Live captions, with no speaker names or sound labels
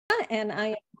and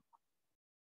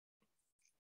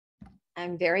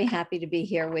I'm very happy to be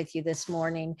here with you this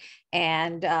morning,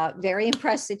 and very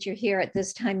impressed that you're here at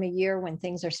this time of year when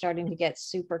things are starting to get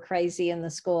super crazy in the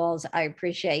schools. I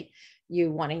appreciate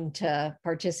you wanting to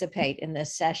participate in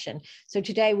this session. So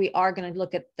today we are going to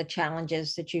look at the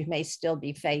challenges that you may still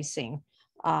be facing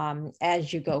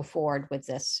as you go forward with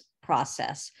this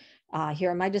process.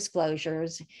 Here are my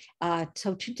disclosures.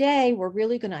 So today we're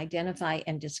really going to identify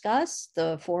and discuss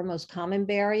the 4 most common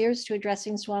barriers to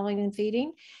addressing swallowing and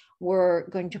feeding. We're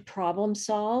going to problem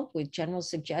solve with general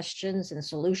suggestions and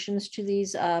solutions to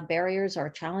these barriers or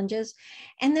challenges.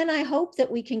 And then I hope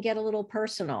that we can get a little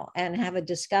personal and have a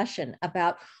discussion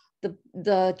about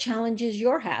the challenges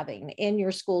you're having in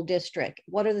your school district.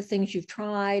 What are the things you've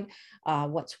tried?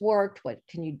 What's worked?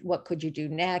 What could you do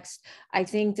next? I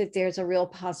think that there's a real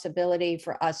possibility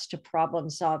for us to problem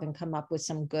solve and come up with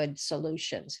some good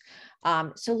solutions.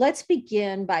 So let's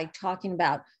begin by talking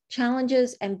about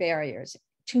challenges and barriers.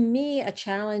 To me,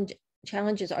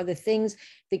 challenges are the things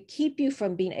that keep you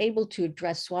from being able to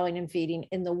address swallowing and feeding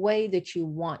in the way that you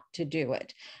want to do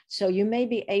it. So you may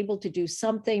be able to do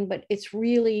something, but it's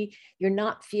really, you're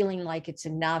not feeling like it's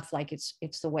enough, like it's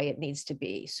the way it needs to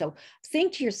be. So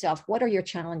think to yourself, what are your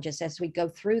challenges as we go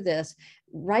through this?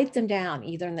 Write them down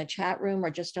either in the chat room or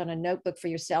just on a notebook for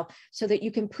yourself so that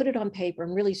you can put it on paper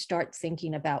and really start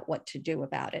thinking about what to do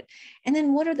about it. And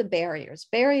then what are the barriers?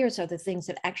 Barriers are the things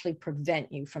that actually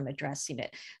prevent you from addressing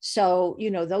it. So,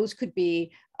 those could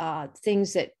be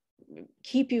things that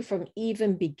keep you from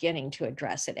even beginning to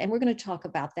address it. And we're going to talk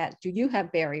about that. Do you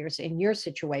have barriers in your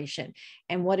situation,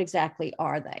 and what exactly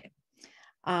are they?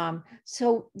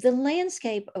 So the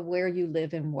landscape of where you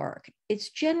live and work, it's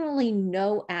generally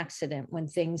no accident when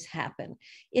things happen.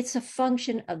 It's a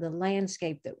function of the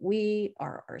landscape that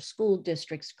our school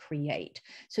districts create.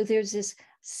 So there's this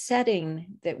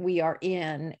setting that we are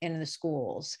in the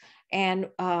schools. And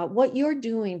what you're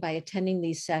doing by attending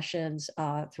these sessions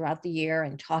throughout the year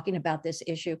and talking about this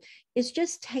issue is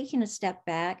just taking a step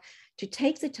back to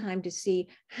take the time to see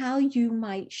how you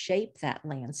might shape that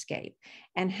landscape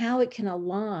and how it can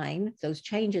align, those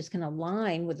changes can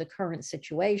align with the current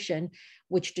situation,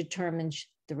 which determines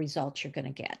the results you're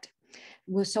going to get.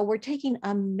 So we're taking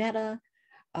a meta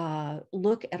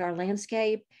look at our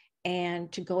landscape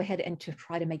and to go ahead and to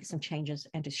try to make some changes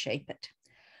and to shape it.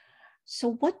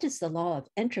 So what does the law of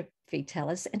entropy tell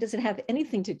us? And does it have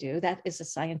anything to do, that is a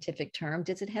scientific term,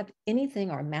 does it have anything,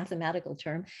 or a mathematical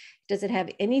term, does it have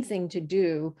anything to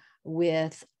do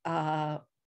with our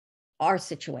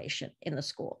situation in the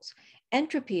schools?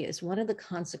 Entropy is one of the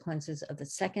consequences of the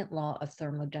second law of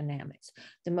thermodynamics.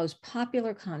 The most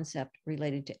popular concept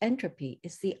related to entropy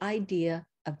is the idea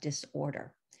of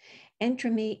disorder.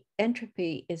 Entropy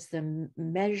is the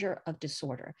measure of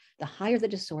disorder. The higher the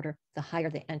disorder, the higher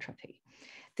the entropy.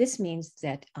 This means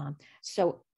that,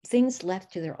 so things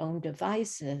left to their own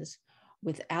devices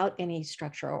without any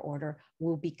structure or order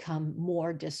will become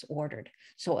more disordered.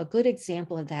 So a good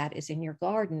example of that is in your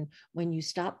garden. When you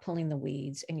stop pulling the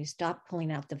weeds and you stop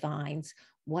pulling out the vines,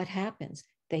 what happens?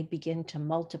 They begin to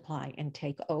multiply and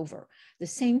take over. The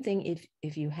same thing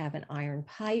if you have an iron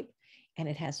pipe and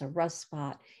it has a rust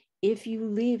spot. If you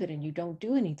leave it and you don't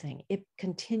do anything, it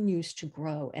continues to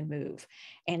grow and move.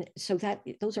 And so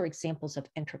those are examples of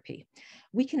entropy.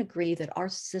 We can agree that our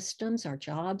systems, our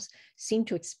jobs seem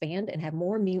to expand and have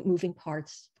more moving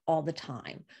parts all the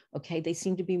time. Okay, they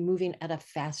seem to be moving at a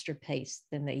faster pace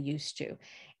than they used to.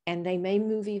 And they may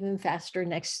move even faster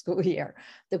next school year.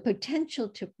 The potential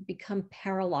to become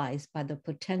paralyzed by the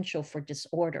potential for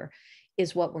disorder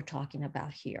is what we're talking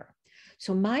about here.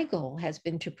 So my goal has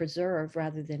been to preserve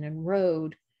rather than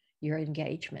erode your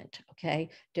engagement, okay?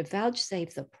 To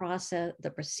vouchsafe the process,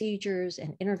 the procedures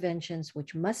and interventions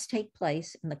which must take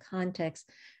place in the context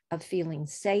of feeling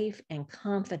safe and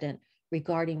confident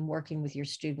regarding working with your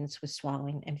students with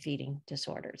swallowing and feeding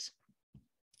disorders.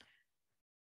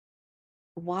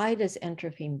 Why does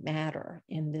entropy matter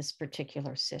in this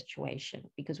particular situation?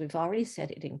 Because we've already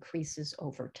said it increases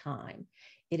over time.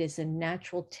 It is a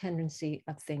natural tendency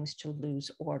of things to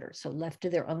lose order. So left to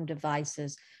their own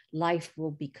devices, life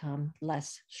will become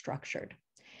less structured.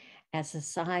 As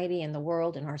society and the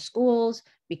world and our schools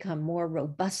become more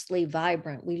robustly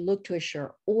vibrant, we look to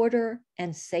assure order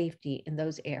and safety in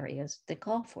those areas that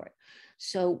call for it.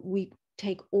 So we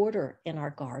take order in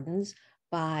our gardens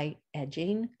by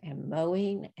edging and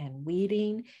mowing and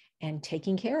weeding and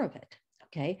taking care of it.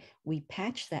 Okay, we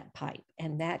patch that pipe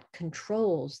and that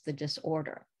controls the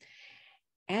disorder.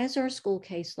 As our school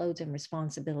caseloads and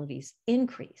responsibilities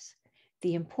increase,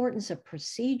 the importance of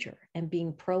procedure and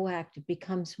being proactive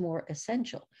becomes more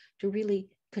essential to really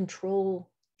control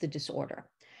the disorder.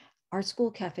 Our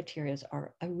school cafeterias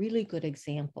are a really good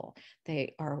example.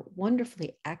 They are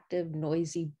wonderfully active,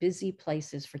 noisy, busy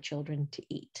places for children to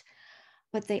eat.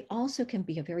 But they also can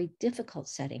be a very difficult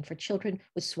setting for children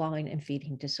with swallowing and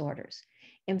feeding disorders.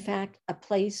 In fact, a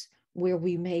place where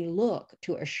we may look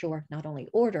to assure not only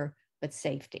order, but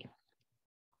safety.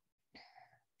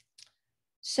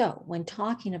 So when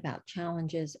talking about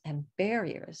challenges and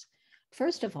barriers,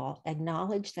 first of all,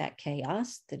 acknowledge that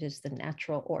chaos that is the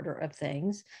natural order of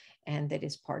things and that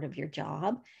is part of your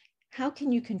job. How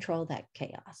can you control that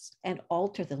chaos and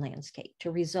alter the landscape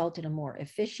to result in a more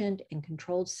efficient and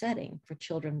controlled setting for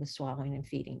children with swallowing and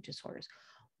feeding disorders?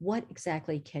 What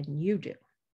exactly can you do?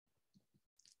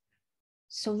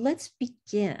 So let's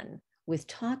begin with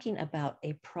talking about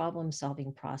a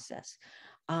problem-solving process.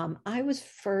 I was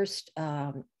first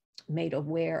made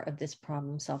aware of this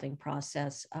problem-solving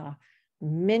process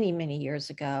many, many years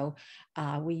ago.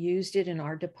 We used it in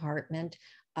our department.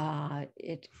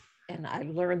 And I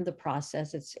learned the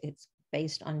process. It's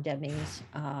based on Deming's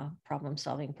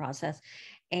problem-solving process.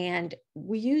 And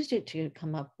we used it to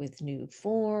come up with new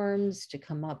forms, to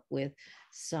come up with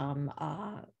some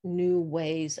new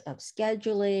ways of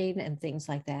scheduling and things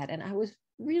like that. And I was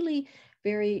really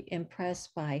very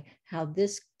impressed by how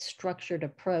this structured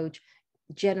approach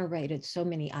generated so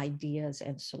many ideas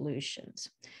and solutions.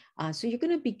 So you're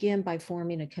going to begin by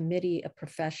forming a committee of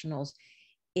professionals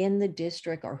in the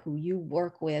district or who you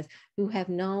work with who have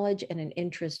knowledge and an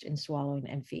interest in swallowing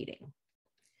and feeding.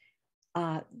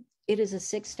 It is a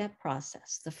 6-step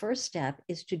process. The first step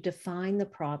is to define the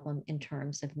problem in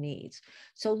terms of needs.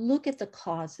 So look at the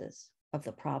causes of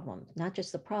the problem, not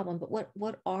just the problem, but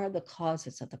what are the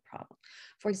causes of the problem?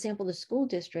 For example, the school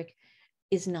district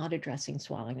is not addressing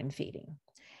swallowing and feeding.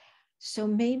 So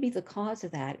maybe the cause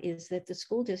of that is that the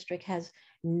school district has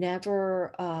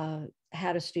never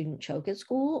had a student choke at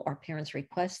school, or parents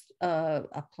request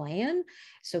a plan,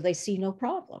 so they see no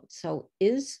problem. So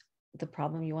is the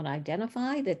problem you want to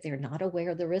identify that they're not aware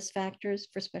of the risk factors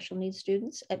for special needs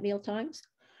students at mealtimes?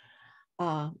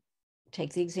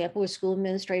 Take the example where school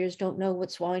administrators don't know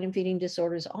what swallowing and feeding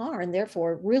disorders are and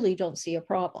therefore really don't see a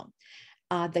problem.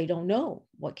 They don't know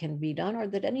what can be done or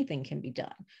that anything can be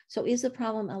done. So is the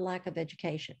problem a lack of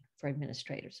education for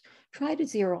administrators? Try to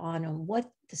zero on what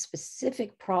the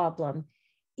specific problem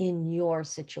in your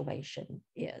situation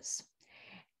is.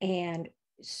 And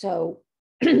so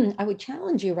I would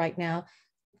challenge you right now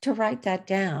to write that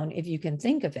down if you can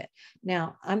think of it.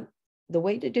 Now, the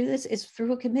way to do this is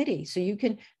through a committee. So you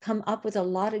can come up with a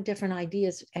lot of different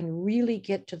ideas and really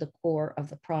get to the core of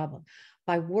the problem.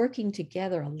 By working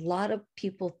together, a lot of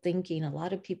people thinking, a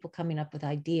lot of people coming up with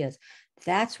ideas,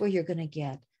 that's where you're going to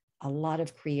get a lot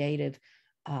of creative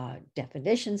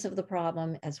definitions of the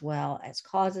problem, as well as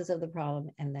causes of the problem,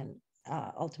 and then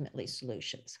ultimately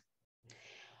solutions,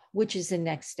 which is the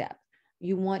next step.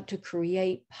 You want to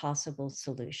create possible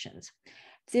solutions.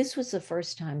 This was the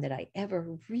first time that I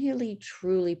ever really,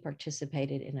 truly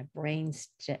participated in a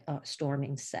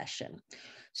brainstorming session.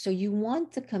 So you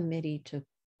want the committee to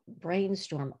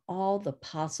brainstorm all the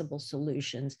possible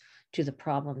solutions to the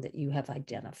problem that you have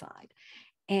identified.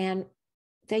 And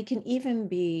they can even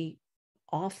be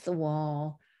off the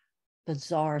wall,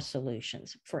 bizarre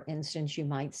solutions. For instance, you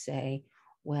might say,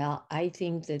 well, I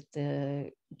think that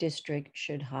the district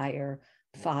should hire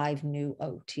 5 new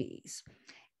OTs.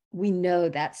 We know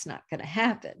that's not going to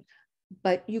happen,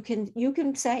 but you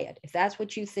can say it. If that's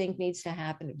what you think needs to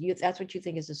happen, if that's what you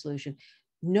think is the solution,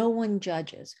 no one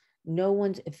judges. No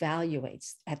one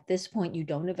evaluates. At this point, you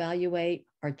don't evaluate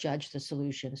or judge the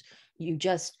solutions. You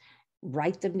just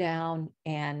write them down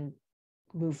and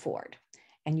move forward.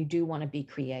 And you do want to be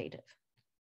creative.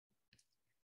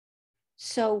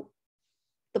 So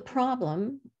the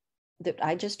problem that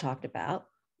I just talked about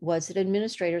was that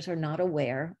administrators are not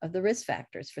aware of the risk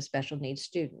factors for special needs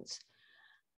students.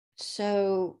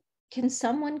 So can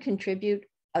someone contribute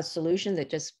a solution that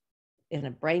just in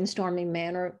a brainstorming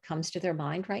manner comes to their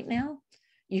mind right now?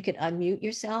 You can unmute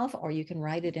yourself or you can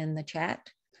write it in the chat,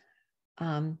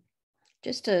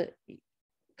 just to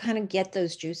kind of get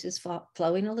those juices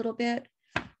flowing a little bit.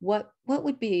 What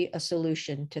would be a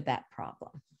solution to that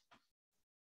problem?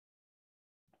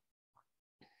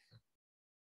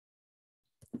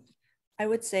 I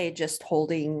would say just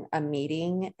holding a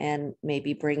meeting and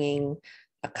maybe bringing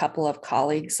a couple of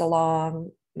colleagues along,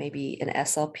 maybe an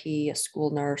SLP, a school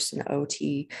nurse, an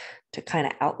OT, to kind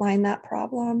of outline that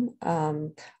problem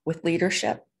with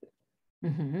leadership.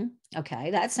 Mm-hmm.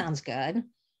 Okay, that sounds good.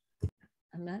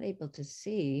 I'm not able to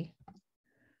see.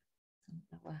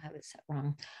 I have it set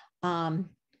wrong.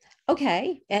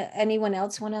 Okay, anyone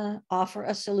else want to offer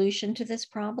a solution to this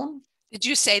problem? Did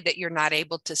you say that you're not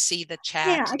able to see the Yeah, chat,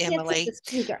 I can't see the Emily?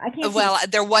 speaker. I can't see. Well,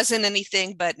 there wasn't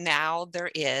anything, but now there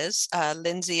is.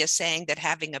 Lindsay is saying that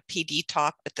having a PD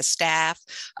talk with the staff,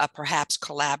 perhaps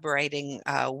collaborating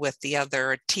with the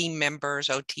other team members,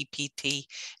 OTPT,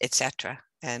 etc.,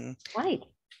 and Right.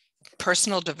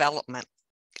 personal development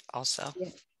also. Yeah.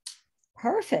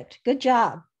 Perfect. Good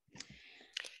job.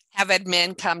 Have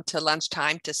admin come to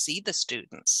lunchtime to see the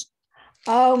students.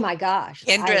 Oh my gosh.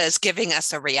 Kendra is giving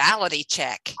us a reality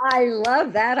check. I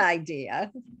love that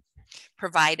idea.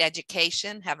 Provide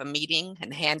education, have a meeting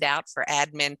and handout for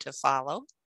admin to follow.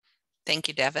 Thank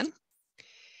you, Devin.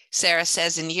 Sarah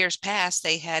says in years past,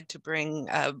 they had to bring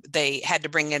in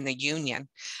the union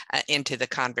into the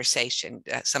conversation.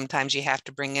 Sometimes you have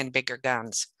to bring in bigger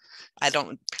guns. I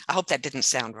hope that didn't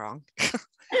sound wrong.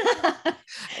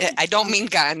 I don't mean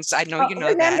guns. I know you know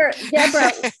remember, that.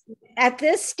 Deborah, at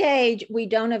this stage, we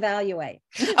don't evaluate.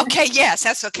 Okay, yes,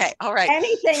 that's okay. All right.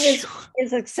 Anything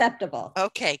is acceptable.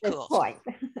 Okay, at cool. This point.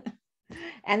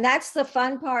 And that's the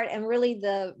fun part and really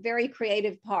the very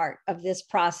creative part of this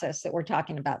process that we're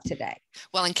talking about today.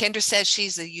 Well, and Kendra says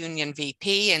she's a union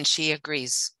VP and she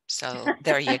agrees. So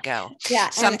there you go. Yeah.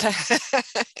 Sometimes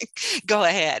go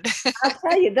ahead. I'll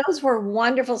tell you, those were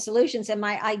wonderful solutions. And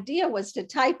my idea was to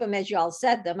type them as you all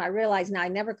said them. I realize now I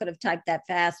never could have typed that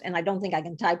fast. And I don't think I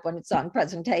can type when it's on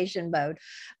presentation mode.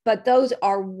 But those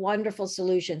are wonderful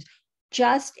solutions.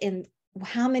 Just in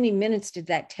how many minutes did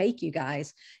that take you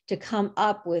guys to come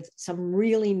up with some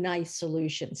really nice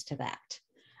solutions to that?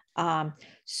 And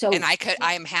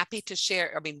I am happy to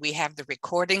share. I mean, we have the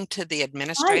recording to the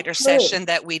administrator session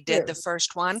that we did the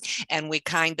first one, and we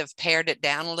kind of pared it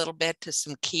down a little bit to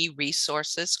some key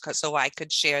resources so I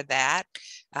could share that.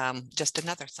 Just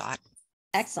another thought.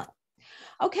 Excellent.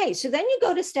 Okay, so then you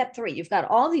go to step 3. You've got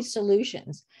all these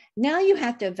solutions. Now you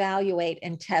have to evaluate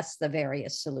and test the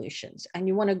various solutions. And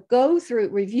you want to go through,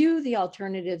 review the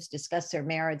alternatives, discuss their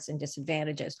merits and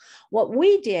disadvantages. What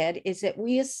we did is that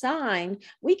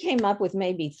we came up with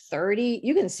maybe 30.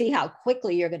 You can see how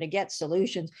quickly you're going to get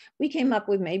solutions. We came up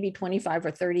with maybe 25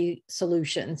 or 30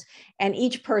 solutions, and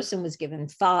each person was given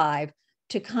 5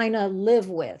 to kind of live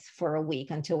with for a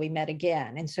week until we met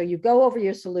again. And so you go over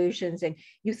your solutions and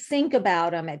you think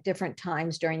about them at different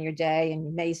times during your day, and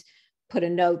you may put a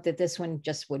note that this one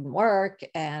just wouldn't work,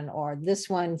 or this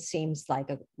one seems like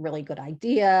a really good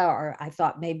idea, or I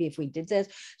thought maybe if we did this.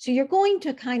 So you're going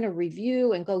to kind of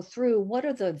review and go through what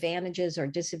are the advantages or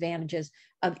disadvantages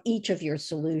of each of your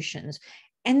solutions.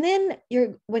 And then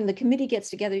when the committee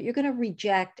gets together, you're going to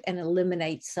reject and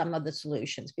eliminate some of the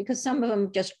solutions because some of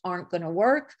them just aren't going to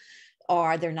work,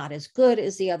 or they're not as good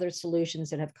as the other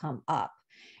solutions that have come up.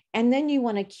 And then you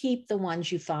want to keep the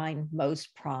ones you find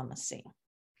most promising.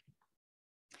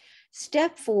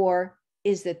 Step 4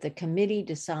 is that the committee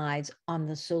decides on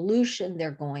the solution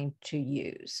they're going to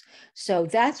use. So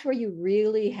that's where you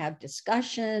really have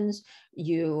discussions.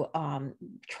 You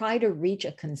try to reach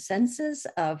a consensus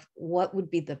of what would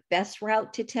be the best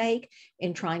route to take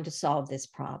in trying to solve this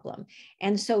problem.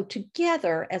 And so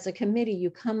together as a committee, you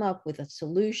come up with a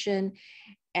solution,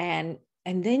 and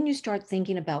then you start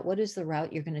thinking about what is the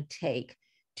route you're going to take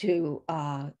to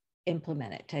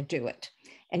implement it, to do it.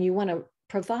 And you want to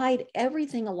provide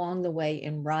everything along the way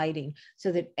in writing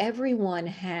so that everyone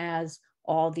has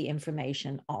all the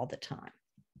information all the time.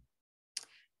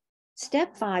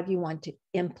 Step 5, you want to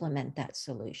implement that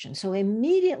solution. So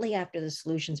immediately after the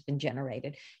solution's been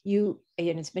generated, and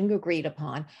it's been agreed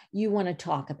upon, you want to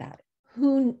talk about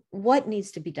it. What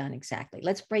needs to be done exactly?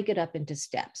 Let's break it up into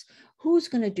steps. Who's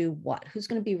going to do what? Who's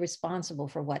going to be responsible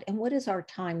for what? And what is our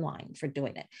timeline for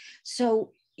doing it?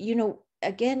 So,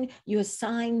 again, you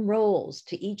assign roles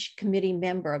to each committee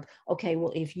member of, okay,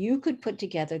 well, if you could put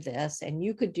together this and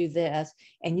you could do this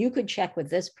and you could check with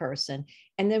this person,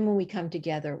 and then when we come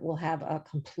together, we'll have a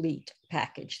complete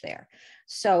package there.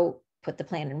 So put the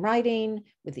plan in writing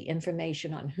with the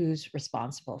information on who's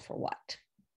responsible for what.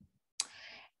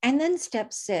 And then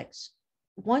step 6,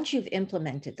 once you've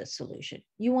implemented the solution,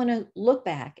 you want to look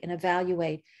back and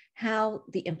evaluate how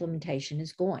the implementation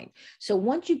is going. So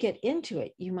once you get into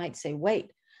it, you might say,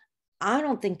 wait, I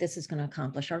don't think this is going to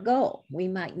accomplish our goal. We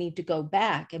might need to go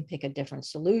back and pick a different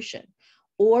solution,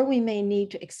 or we may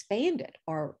need to expand it,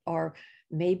 or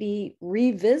maybe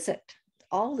revisit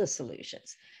all the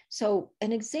solutions. So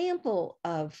an example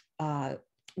of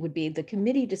would be the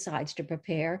committee decides to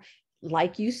prepare,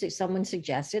 like someone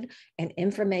suggested, an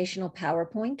informational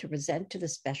PowerPoint to present to the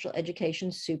special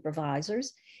education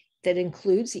supervisors that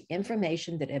includes the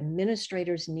information that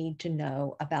administrators need to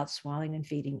know about swallowing and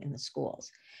feeding in the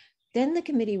schools. Then the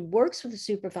committee works with the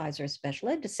supervisor of special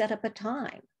ed to set up a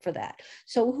time for that.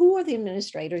 So who are the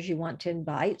administrators you want to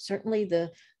invite? Certainly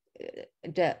the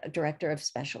director of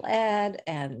special ed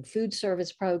and food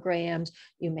service programs.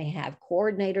 You may have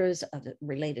coordinators of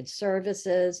related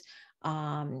services.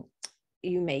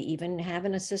 You may even have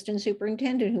an assistant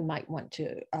superintendent who might want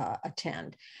to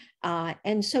attend.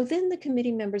 And so then the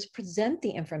committee members present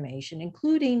the information,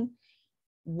 including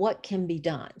what can be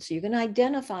done. So you're going to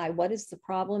identify what is the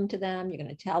problem to them. You're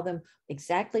going to tell them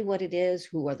exactly what it is,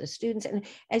 who are the students. And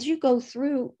as you go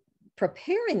through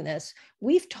preparing this,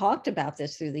 we've talked about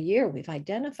this through the year. We've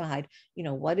identified,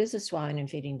 what is a swallowing and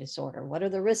feeding disorder? What are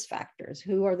the risk factors?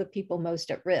 Who are the people most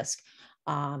at risk?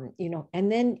 And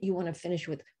then you want to finish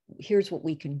with, here's what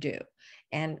we can do.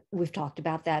 And we've talked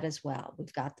about that as well.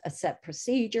 We've got a set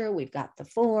procedure, we've got the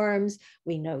forms,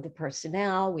 we know the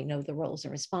personnel, we know the roles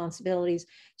and responsibilities.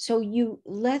 So you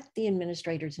let the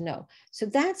administrators know. So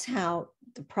that's how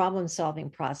the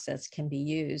problem-solving process can be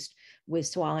used with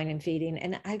swallowing and feeding.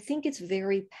 And I think it's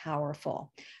very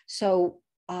powerful. So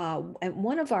at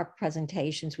one of our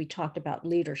presentations, we talked about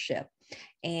leadership,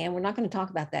 and we're not going to talk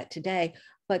about that today,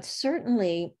 but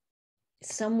certainly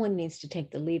someone needs to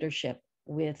take the leadership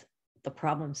with the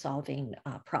problem-solving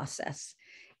process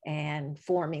and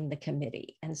forming the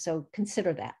committee. And so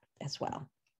consider that as well.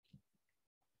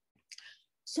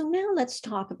 So now let's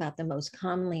talk about the most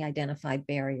commonly identified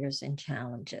barriers and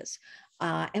challenges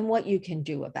and what you can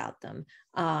do about them.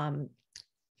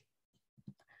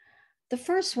 The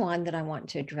first one that I want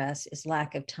to address is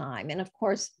lack of time. And of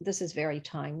course, this is very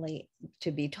timely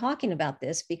to be talking about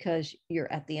this because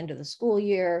you're at the end of the school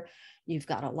year, you've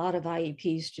got a lot of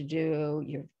IEPs to do,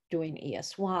 you're doing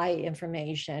ESY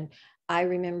information. I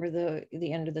remember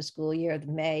the end of the school year, the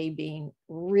May being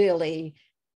really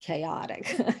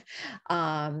chaotic.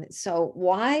 So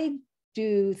why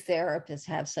do therapists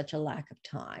have such a lack of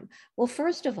time? Well,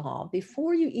 first of all,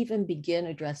 before you even begin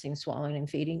addressing swallowing and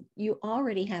feeding, you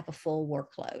already have a full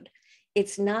workload.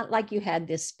 It's not like you had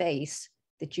this space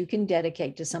that you can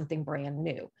dedicate to something brand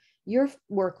new. Your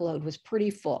workload was pretty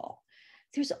full.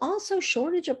 There's also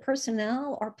shortage of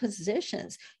personnel or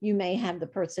positions. You may have the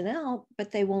personnel,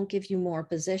 but they won't give you more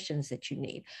positions that you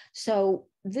need. So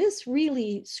this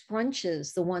really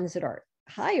scrunches the ones that are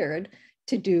hired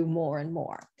to do more and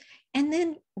more. And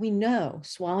then we know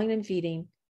swallowing and feeding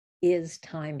is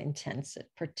time intensive,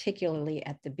 particularly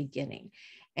at the beginning.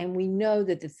 And we know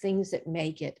that the things that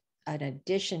make it an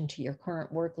addition to your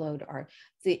current workload are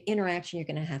the interaction you're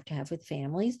going to have with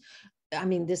families. I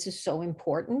mean, this is so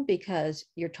important because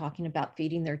you're talking about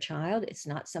feeding their child. It's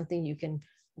not something you can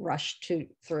rush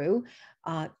through.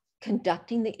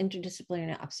 Conducting the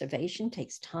interdisciplinary observation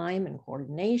takes time and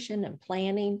coordination and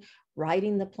planning.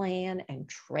 Writing the plan and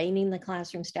training the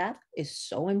classroom staff is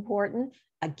so important.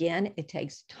 Again, it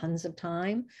takes tons of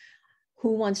time.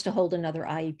 Who wants to hold another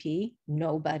IEP?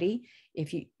 Nobody.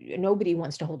 Nobody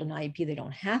wants to hold an IEP, they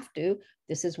don't have to.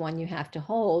 This is one you have to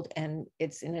hold, and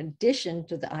it's in addition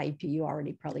to the IEP you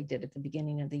already probably did at the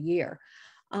beginning of the year.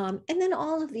 And then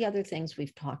all of the other things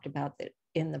we've talked about that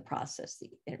in the process,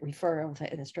 the referral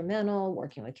to instrumental,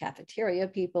 working with cafeteria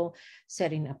people,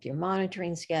 setting up your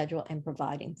monitoring schedule, and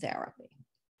providing therapy.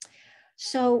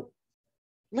 So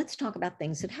let's talk about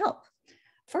things that help.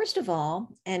 First of all,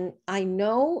 and I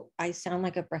know I sound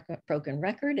like a broken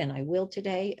record, and I will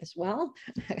today as well,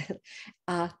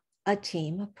 a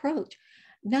team approach.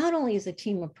 Not only is a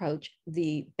team approach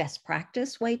the best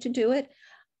practice way to do it,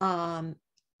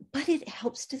 but it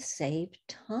helps to save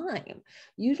time.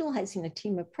 Utilizing a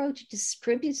team approach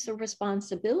distributes the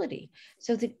responsibility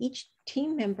so that each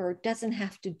team member doesn't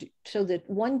have to do, so that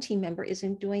one team member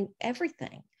isn't doing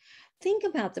everything. Think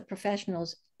about the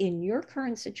professionals in your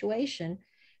current situation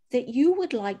that you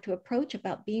would like to approach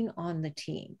about being on the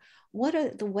team. What are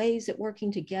the ways that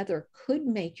working together could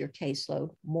make your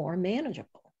caseload more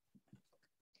manageable?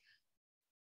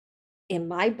 In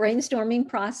my brainstorming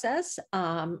process,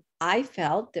 I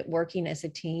felt that working as a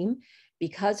team,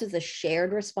 because of the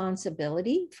shared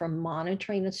responsibility for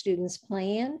monitoring a student's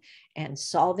plan and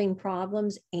solving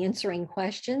problems, answering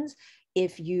questions,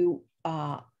 if you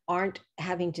aren't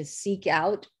having to seek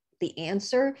out the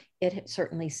answer, it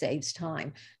certainly saves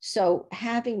time. So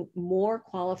having more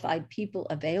qualified people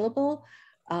available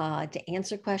to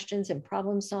answer questions and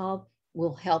problem solve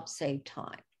will help save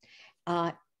time.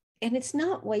 And it's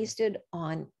not wasted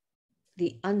on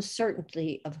the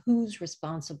uncertainty of who's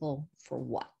responsible for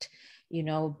what. You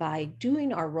know, by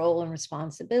doing our role and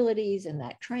responsibilities and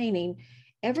that training,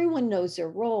 everyone knows their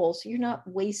role, so you're not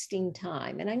wasting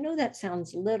time. And I know that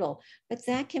sounds little, but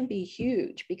that can be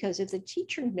huge, because if the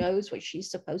teacher knows what she's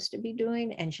supposed to be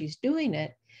doing and she's doing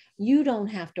it, you don't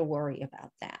have to worry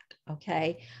about that,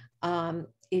 okay?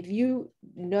 If you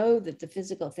know that the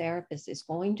physical therapist is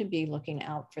going to be looking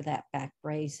out for that back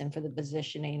brace and for the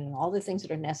positioning and all the things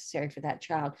that are necessary for that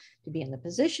child to be in the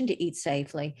position to eat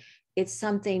safely, it's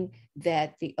something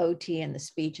that the OT and the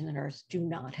speech and the nurse do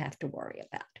not have to worry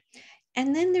about.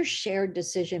 And then there's shared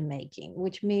decision making,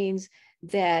 which means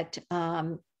that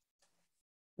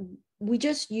we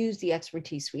just use the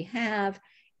expertise we have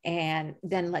and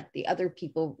then let the other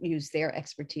people use their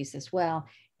expertise as well.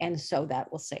 And so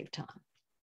that will save time.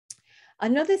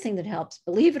 Another thing that helps,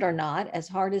 believe it or not, as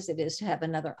hard as it is to have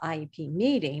another IEP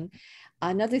meeting,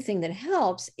 another thing that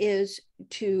helps is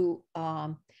to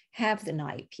have the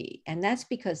IEP. And that's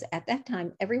because at that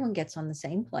time, everyone gets on the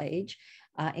same page,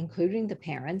 including the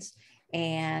parents,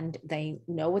 and they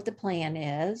know what the plan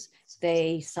is.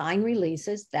 They sign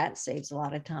releases. That saves a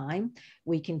lot of time.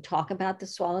 We can talk about the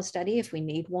swallow study if we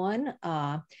need one,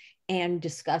 and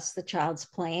discuss the child's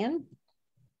plan.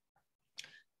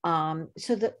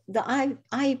 So the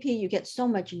IEP, you get so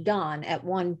much done at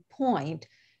one point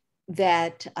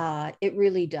that it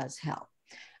really does help.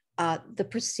 The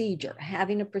procedure,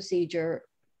 having a procedure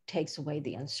takes away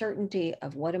the uncertainty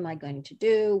of what am I going to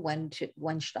do?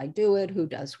 When should I do it? Who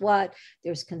does what?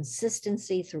 There's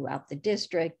consistency throughout the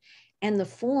district, and the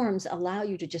forms allow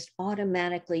you to just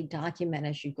automatically document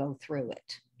as you go through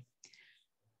it.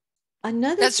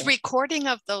 Does recording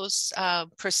of those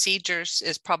procedures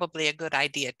is probably a good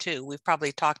idea too. We've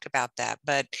probably talked about that,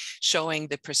 but showing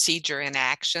the procedure in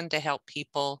action to help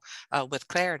people with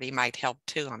clarity might help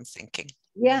too, I'm thinking.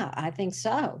 Yeah, I think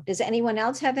so. Does anyone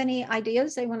else have any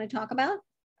ideas they want to talk about?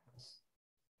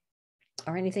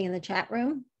 Or anything in the chat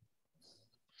room?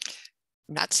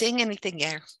 I'm not seeing anything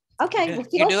there. Okay.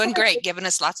 You're doing great, giving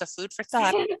us lots of food for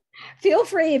thought. Feel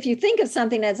free, if you think of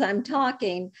something as I'm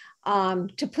talking,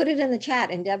 to put it in the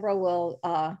chat, and Deborah will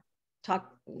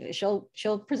talk,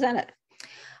 she'll present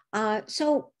it.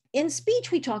 So in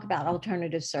speech, we talk about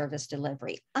alternative service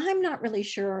delivery. I'm not really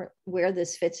sure where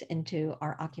this fits into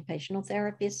our occupational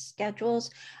therapist schedules.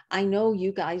 I know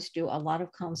you guys do a lot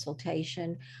of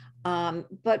consultation,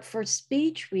 but for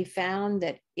speech, we found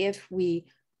that if we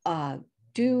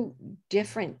do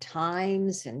different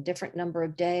times and different number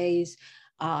of days,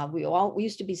 we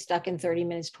used to be stuck in 30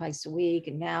 minutes twice a week,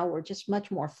 and now we're just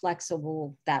much more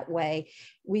flexible that way.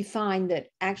 We find that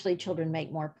actually children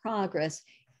make more progress,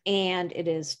 and it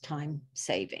is time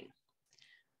saving.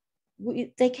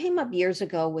 They came up years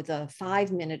ago with a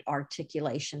 5-minute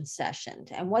articulation session.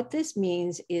 And what this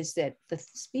means is that the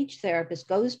speech therapist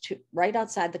goes to right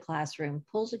outside the classroom,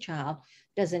 pulls a child,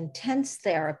 does intense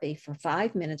therapy for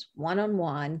 5 minutes,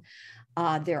 one-on-one.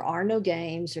 There are no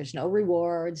games, there's no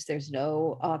rewards, there's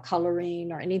no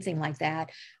coloring or anything like that.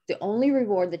 The only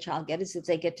reward the child gets is if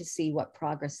they get to see what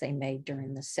progress they made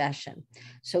during the session.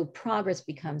 So progress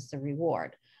becomes the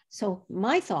reward. So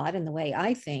my thought, and the way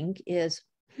I think, is,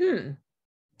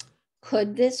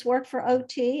 could this work for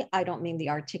OT? I don't mean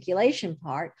the articulation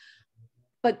part,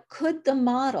 but could the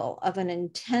model of an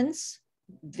intense,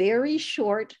 very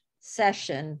short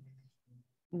session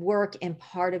work in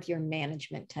part of your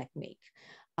management technique?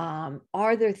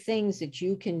 Are there things that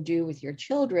you can do with your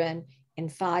children in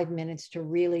 5 minutes to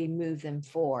really move them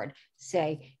forward?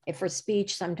 Say, if for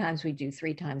speech, sometimes we do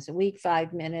 3 times a week,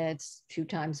 5 minutes, 2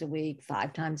 times a week,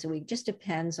 5 times a week, just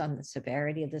depends on the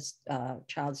severity of this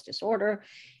child's disorder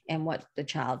and what the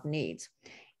child needs.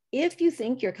 If you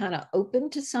think you're kind of open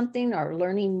to something or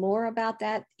learning more about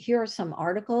that, here are some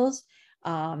articles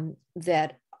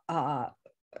that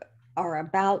are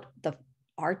about the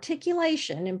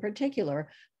articulation in particular.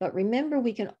 But remember,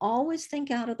 we can always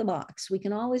think out of the box. We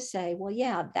can always say, well,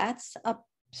 yeah, that's a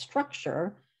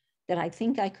structure that I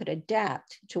think I could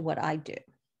adapt to what I do.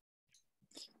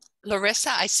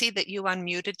 Larissa, I see that you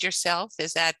unmuted yourself.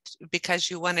 Is that because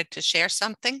you wanted to share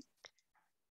something?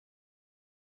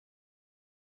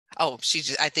 Oh,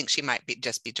 I think she might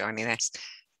just be joining us.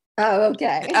 Oh,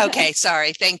 okay. Okay,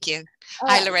 sorry. Thank you.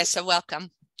 Hi, Larissa.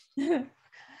 Welcome.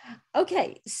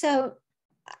 Okay, so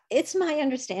it's my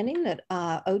understanding that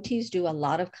OTs do a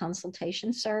lot of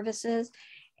consultation services,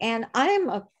 and I'm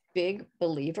a big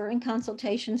believer in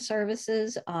consultation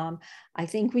services. I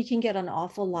think we can get an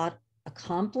awful lot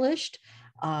accomplished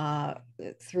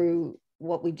through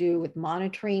what we do with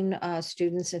monitoring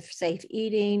students of safe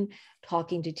eating,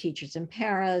 talking to teachers and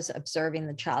paras, observing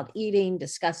the child eating,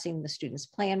 discussing the student's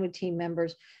plan with team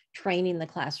members, training the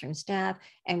classroom staff,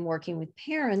 and working with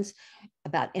parents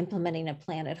about implementing a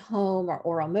plan at home or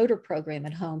oral motor program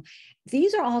at home.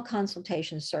 These are all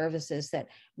consultation services that,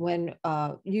 when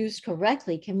used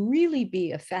correctly, can really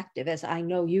be effective, as I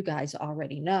know you guys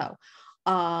already know.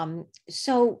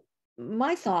 So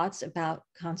my thoughts about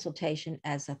consultation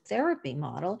as a therapy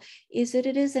model is that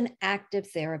it is an active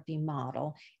therapy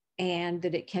model and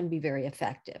that it can be very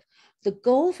effective. The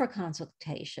goal for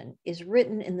consultation is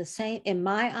written in the same, in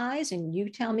my eyes, and you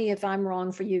tell me if I'm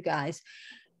wrong for you guys,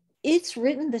 it's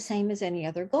written the same as any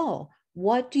other goal.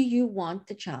 What do you want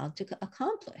the child to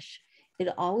accomplish?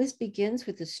 It always begins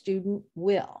with the student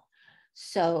will.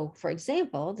 So, for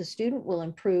example, the student will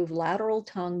improve lateral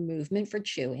tongue movement for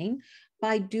chewing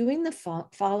by doing the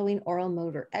following oral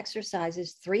motor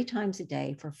exercises 3 times a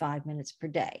day for 5 minutes per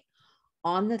day.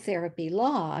 On the therapy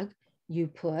log, you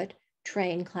put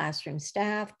train classroom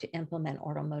staff to implement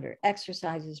oral motor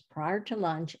exercises prior to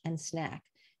lunch and snack.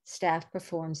 Staff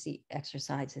performs the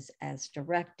exercises as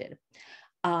directed.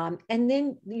 And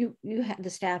then the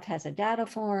staff has a data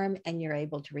form and you're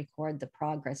able to record the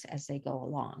progress as they go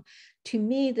along. To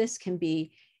me, this can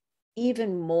be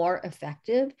even more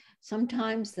effective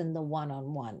sometimes than the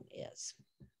one-on-one is.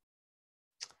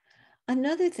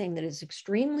 Another thing that is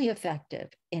extremely effective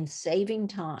in saving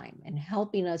time and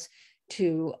helping us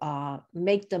to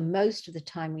make the most of the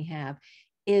time we have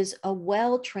is a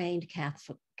well-trained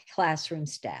classroom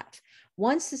staff.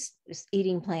 Once this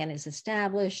eating plan is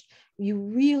established, you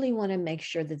really want to make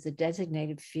sure that the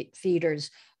designated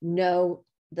feeders know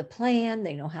the plan,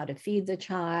 they know how to feed the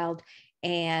child,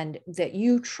 and that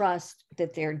you trust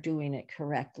that they're doing it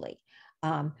correctly.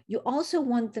 You also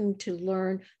want them to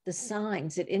learn the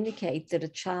signs that indicate that a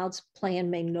child's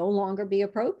plan may no longer be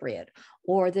appropriate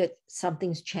or that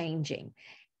something's changing.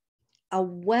 A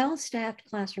well-staffed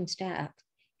classroom staff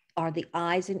are the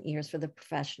eyes and ears for the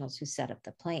professionals who set up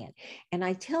the plan. And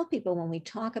I tell people when we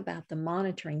talk about the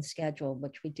monitoring schedule,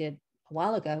 which we did a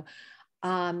while ago,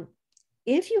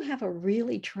 if you have a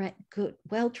really good,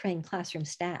 well-trained classroom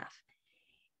staff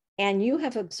and you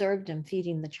have observed them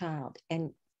feeding the child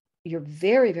and you're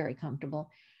very, very comfortable,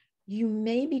 you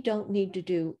maybe don't need to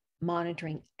do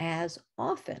monitoring as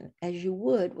often as you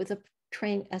would with a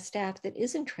staff that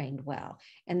isn't trained well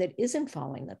and that isn't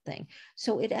following the thing.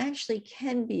 So it actually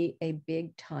can be a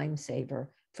big time saver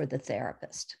for the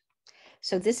therapist.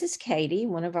 So this is Katie,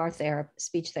 one of our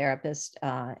speech therapists,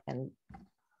 and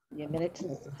a minute to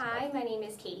listen. Hi, my name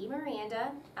is Katie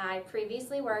Miranda. I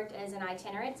previously worked as an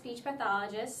itinerant speech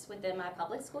pathologist within my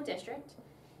public school district,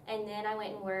 and then I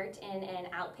went and worked in an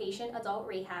outpatient adult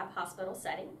rehab hospital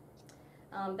setting.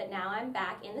 But now I'm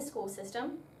back in the school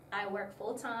system. I work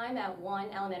full-time at one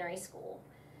elementary school.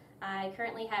 I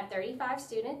currently have 35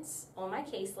 students on my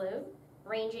caseload,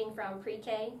 ranging from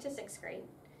pre-K to 6th grade.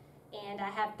 And I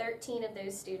have 13 of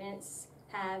those students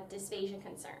have dysphagia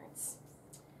concerns.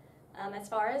 As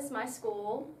far as my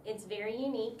school, it's very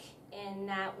unique in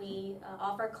that we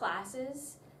offer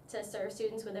classes to serve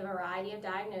students with a variety of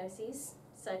diagnoses,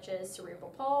 such as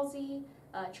cerebral palsy,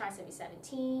 trisomy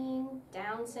 17,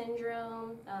 Down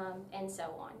syndrome, and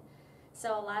so on.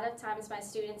 So a lot of times my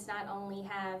students not only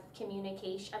have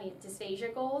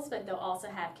dysphagia goals, but they'll also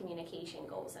have communication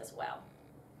goals as well.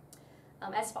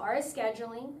 As far as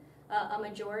scheduling, a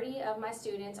majority of my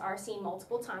students are seen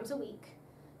multiple times a week.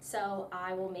 So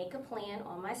I will make a plan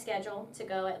on my schedule to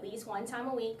go at least one time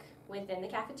a week within the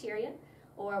cafeteria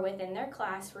or within their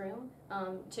classroom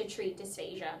to treat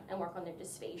dysphagia and work on their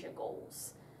dysphagia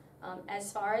goals.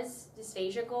 As far as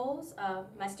dysphagia goals,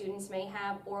 my students may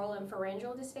have oral and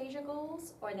pharyngeal dysphagia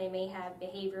goals, or they may have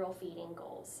behavioral feeding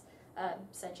goals,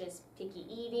 such as picky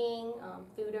eating,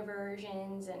 food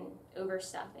aversions, and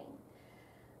overstuffing.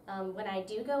 When I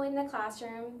do go in the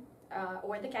classroom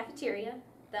or the cafeteria,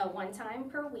 the one time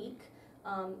per week,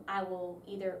 I will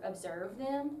either observe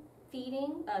them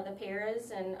feeding, the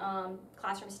paras and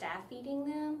classroom staff feeding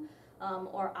them,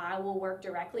 or I will work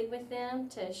directly with them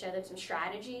to show them some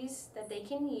strategies that they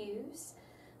can use.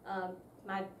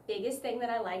 My biggest thing that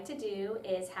I like to do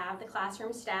is have the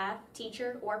classroom staff,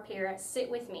 teacher, or para sit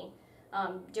with me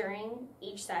during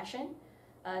each session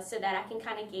so that I can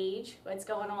kind of gauge what's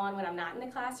going on when I'm not in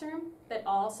the classroom, but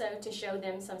also to show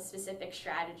them some specific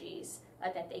strategies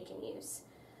that they can use.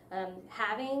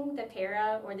 Having the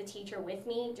para or the teacher with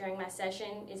me during my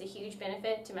session is a huge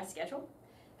benefit to my schedule,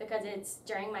 because it's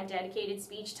during my dedicated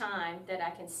speech time that I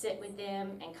can sit with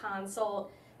them and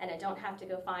consult, and I don't have to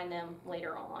go find them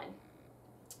later on.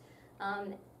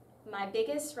 My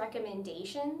biggest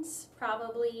recommendations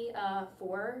probably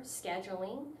for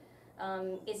scheduling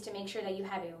is to make sure that you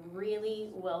have a really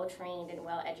well-trained and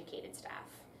well-educated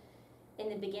staff. In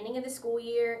the beginning of the school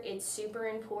year, it's super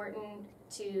important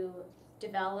to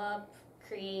develop,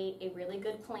 create a really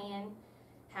good plan,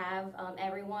 have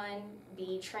everyone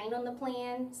be trained on the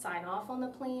plan, sign off on the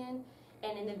plan,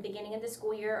 and in the beginning of the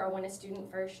school year or when a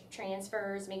student first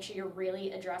transfers, make sure you're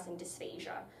really addressing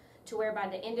dysphagia to where by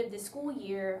the end of the school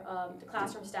year, the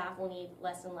classroom staff will need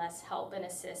less and less help and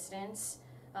assistance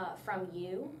from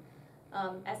you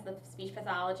as the speech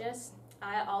pathologist.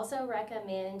 I also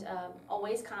recommend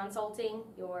always consulting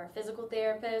your physical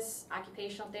therapist,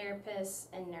 occupational therapist,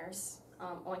 and nurse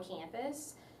on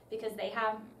campus, because they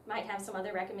might have some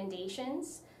other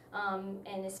recommendations,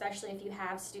 and especially if you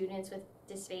have students with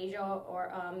dysphagia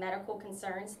or medical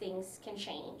concerns, things can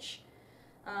change.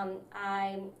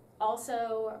 I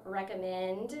also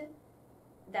recommend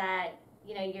that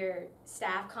your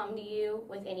staff come to you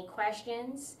with any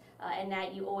questions, and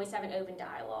that you always have an open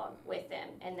dialogue with them,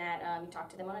 and that you talk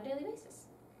to them on a daily basis.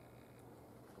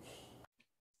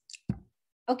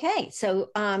 Okay, so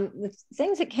the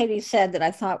things that Katie said that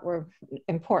I thought were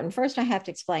important. First, I have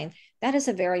to explain that is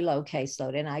a very low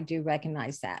caseload, and I do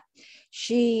recognize that.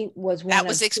 She was one that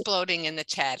was of exploding in the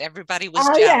chat. Everybody was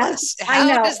Yes, jealous.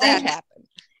 How does that happen?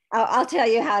 I'll tell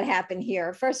you how it happened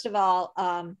here. First of all,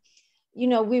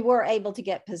 we were able to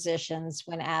get positions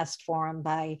when asked for them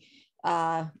by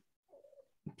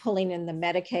pulling in the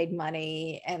Medicaid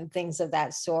money and things of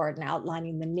that sort and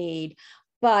outlining the need.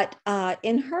 But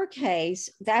in her case,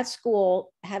 that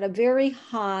school had a very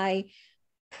high,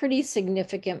 pretty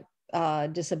significant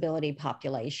disability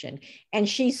population, and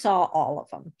she saw all of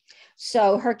them.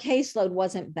 So her caseload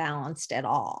wasn't balanced at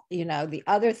all. The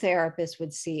other therapists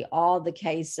would see all the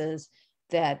cases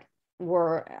that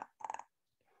were,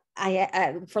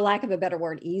 for lack of a better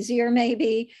word, easier,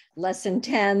 maybe less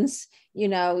intense,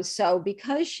 so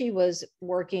because she was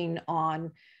working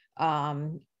on,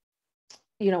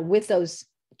 with those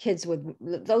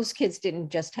kids didn't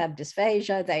just have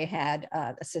dysphagia, they had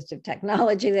assistive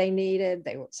technology they needed,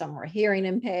 some were hearing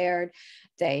impaired,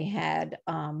 they had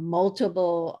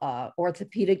multiple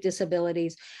orthopedic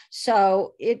disabilities.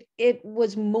 So it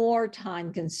was more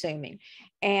time consuming.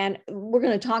 And we're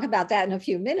going to talk about that in a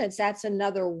few minutes. That's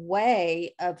another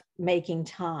way of making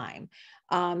time.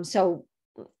 So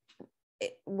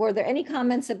were there any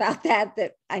comments about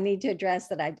that I need to address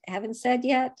that I haven't said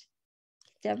yet,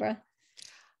 Deborah?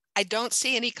 I don't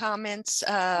see any comments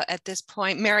at this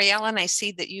point. Mary Ellen, I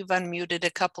see that you've unmuted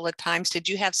a couple of times. Did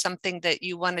you have something that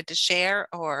you wanted to share,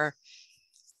 or?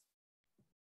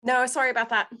 No, sorry about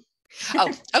that.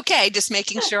 Oh, okay. Just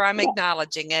making sure I'm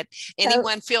acknowledging it.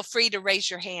 Anyone feel free to raise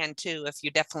your hand too, if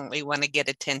you definitely want to get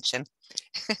attention.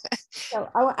 So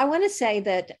I want to say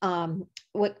that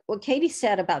what Katie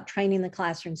said about training the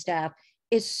classroom staff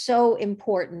is so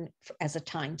important as a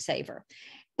time saver,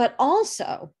 but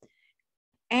also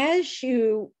as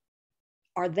you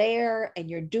are there and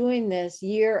you're doing this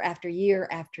year after year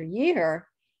after year,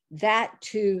 that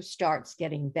too starts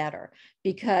getting better,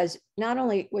 because not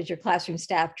only was your classroom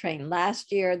staff trained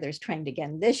last year, there's trained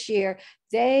again this year,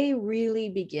 they really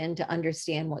begin to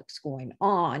understand what's going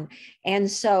on. And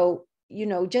so,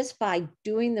 just by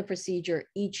doing the procedure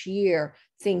each year,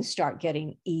 things start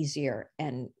getting easier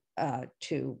and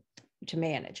to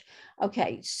manage.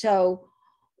 Okay, so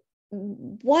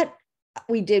what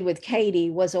we did with Katie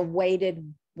was a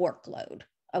weighted workload.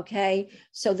 Okay,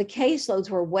 so the caseloads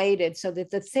were weighted so that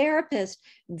the therapist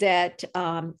that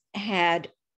had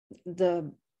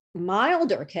the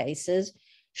milder cases,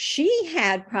 she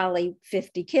had probably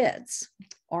 50 kids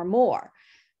or more,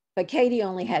 but Katie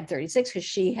only had 36 because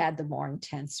she had the more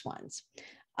intense ones.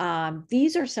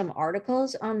 These are some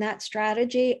articles on that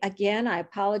strategy. Again, I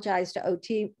apologize to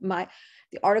OT. The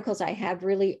articles I have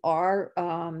really are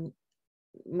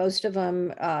most of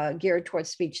them geared towards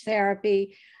speech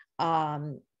therapy.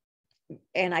 And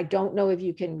I don't know if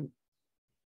you can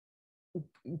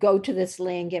go to this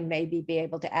link and maybe be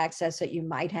able to access it. You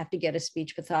might have to get a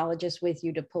speech pathologist with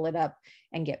you to pull it up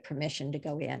and get permission to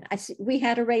go in. I see we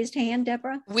had a raised hand,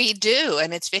 Deborah. We do,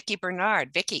 and it's Vicki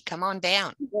Bernard. Vicki, come on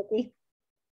down. Vicki.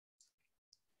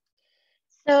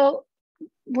 So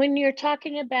when you're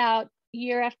talking about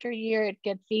year after year, it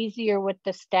gets easier with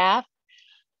the staff.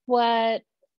 What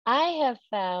I have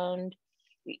found,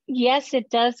 yes, it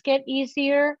does get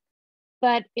easier,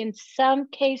 but in some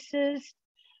cases,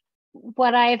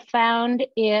 what I've found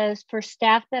is for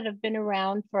staff that have been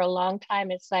around for a long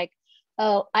time, it's like,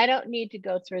 oh, I don't need to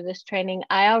go through this training.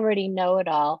 I already know it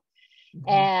all.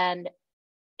 Mm-hmm.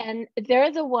 And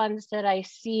they're the ones that I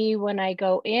see when I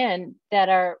go in that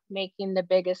are making the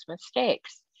biggest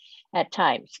mistakes at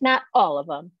times. Not all of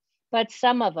them, but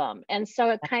some of them. And so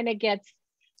it kind of gets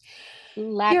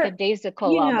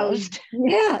lackadaisical almost.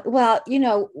 Yeah, well,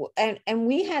 and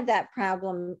we had that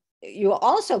problem. You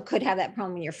also could have that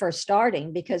problem when you're first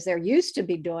starting, because they're used to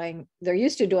doing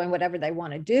whatever they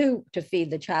want to do to feed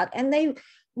the child, and they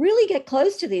really get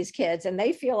close to these kids and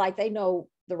they feel like they know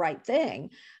the right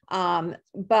thing.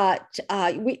 But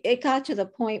it got to the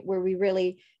point where we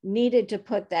really needed to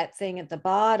put that thing at the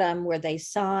bottom where they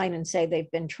sign and say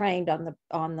they've been trained on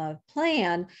the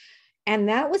plan. And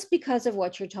that was because of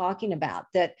what you're talking about,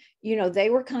 that, they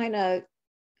were kind of,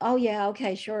 oh yeah,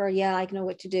 okay, sure, yeah, I know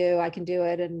what to do, I can do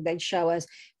it, and they'd show us,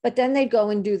 but then they'd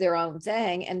go and do their own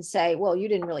thing and say, well, you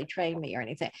didn't really train me or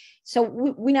anything. So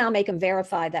we now make them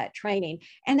verify that training,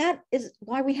 and that is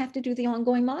why we have to do the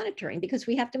ongoing monitoring, because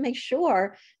we have to make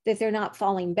sure that they're not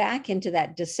falling back into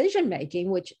that decision making,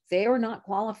 which they are not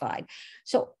qualified.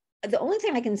 So the only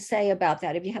thing I can say about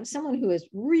that, if you have someone who is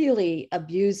really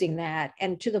abusing that,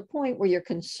 and to the point where you're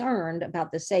concerned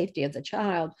about the safety of the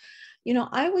child,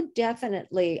 I would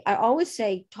definitely, I always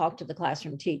say, talk to the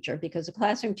classroom teacher, because the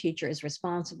classroom teacher is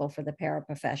responsible for the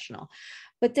paraprofessional.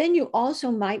 But then you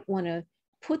also might want to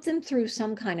put them through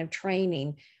some kind of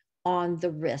training on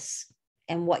the risks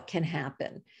and what can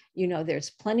happen. There's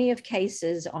plenty of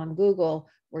cases on Google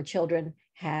where children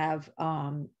have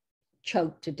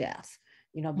choked to death,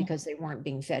 because they weren't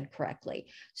being fed correctly.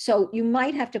 So you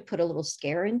might have to put a little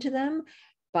scare into them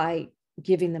by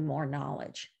giving them more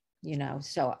knowledge.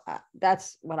 So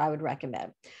that's what I would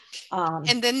recommend.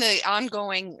 And then the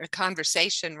ongoing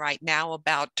conversation right now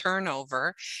about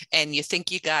turnover, and you think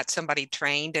you got somebody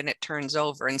trained and it turns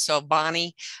over. And so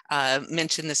Bonnie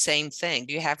mentioned the same thing.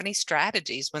 Do you have any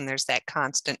strategies when there's that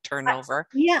constant turnover?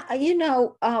 Yeah,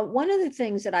 one of the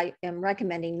things that I am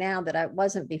recommending now that I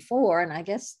wasn't before, and I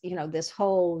guess, this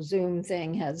whole Zoom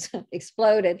thing has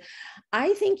exploded,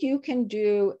 I think you can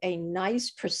do a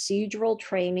nice procedural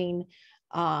training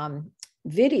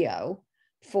video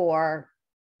for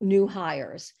new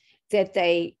hires, that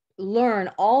they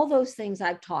learn all those things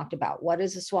I've talked about. What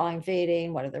is a swallowing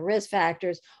feeding? What are the risk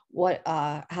factors?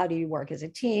 How do you work as a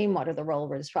team? What are the role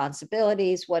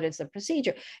responsibilities? What is the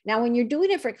procedure? Now, when you're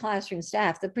doing it for classroom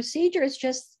staff, the procedure is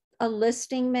just a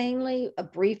listing, mainly a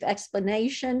brief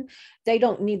explanation. They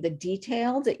don't need the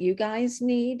detail that you guys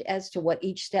need as to what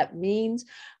each step means,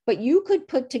 but you could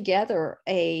put together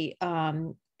a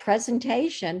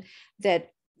presentation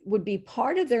that would be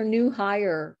part of their new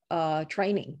hire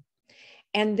training.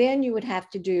 And then you would have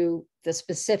to do the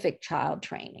specific child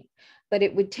training, but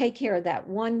it would take care of that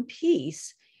one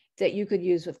piece that you could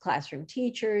use with classroom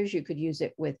teachers. You could use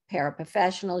it with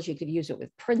paraprofessionals. You could use it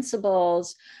with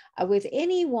principals, with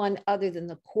anyone other than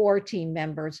the core team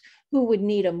members who would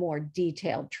need a more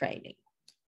detailed training.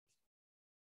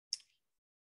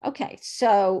 Okay,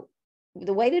 so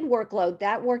the weighted workload,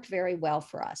 that worked very well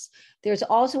for us. There's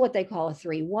also what they call a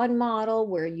 3-1 model,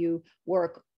 where you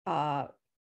work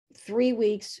 3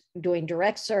 weeks doing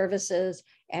direct services,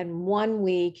 and 1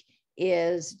 week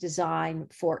is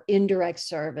designed for indirect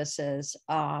services,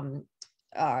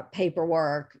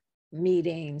 paperwork,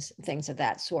 meetings, things of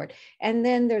that sort. And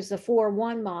then there's the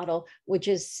 4-1 model, which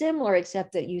is similar,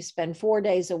 except that you spend 4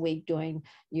 days a week doing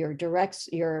your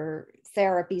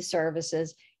therapy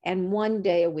services, and 1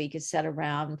 day a week is set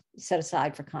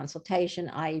aside for consultation,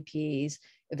 IEPs,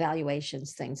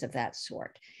 evaluations, things of that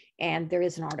sort. And there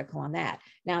is an article on that.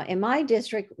 Now, in my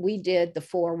district, we did the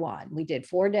 4-1. We did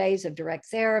 4 days of direct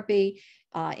therapy,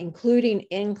 including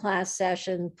in-class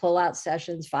sessions, pull-out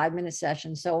sessions, 5-minute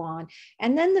sessions, so on.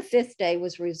 And then the 5th day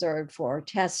was reserved for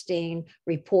testing,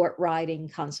 report writing,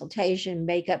 consultation,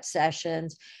 makeup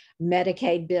sessions,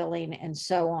 Medicaid billing, and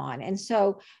so on. And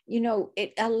so,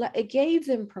 it gave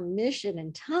them permission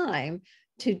and time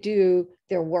to do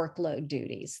their workload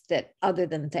duties that other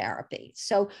than therapy.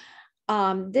 So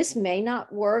this may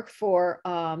not work for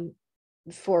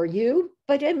you,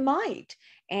 but it might.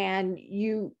 And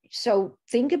so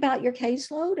think about your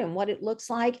caseload and what it looks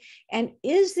like. And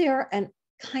is there a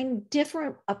kind of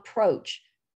different approach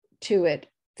to it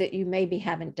that you maybe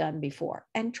haven't done before?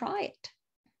 And try it.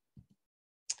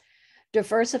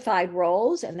 Diversified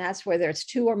roles, and that's where there's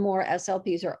 2 or more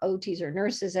SLPs or OTs or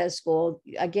nurses at school.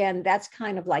 Again, that's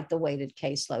kind of like the weighted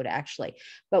caseload, actually.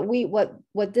 But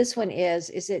what this one is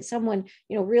that someone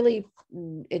really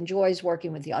enjoys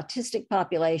working with the autistic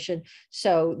population,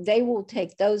 so they will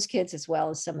take those kids as well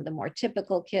as some of the more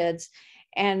typical kids.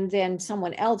 And then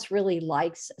someone else really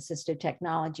likes assistive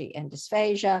technology and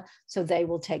dysphagia, so they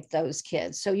will take those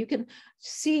kids. So you can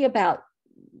see about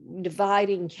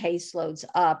dividing caseloads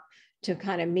up to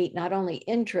kind of meet not only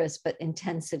interest, but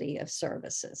intensity of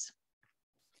services.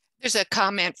 There's a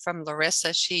comment from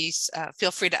Larissa. She's, feel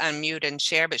free to unmute and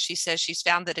share, but she says she's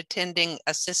found that attending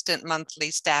assistant monthly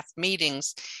staff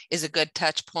meetings is a good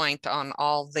touch point on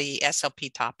all the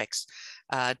SLP topics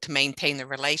to maintain the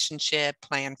relationship,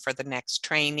 plan for the next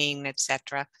training,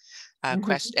 etc.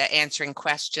 Answering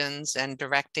questions and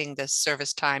directing the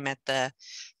service time at the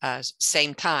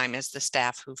same time as the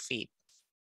staff who feed.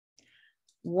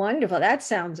 Wonderful. That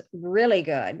sounds really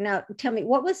good. Now, tell me,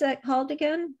 what was that called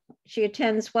again? She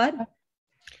attends what?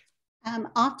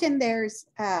 Often there's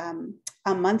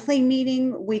a monthly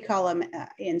meeting. We call them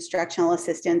instructional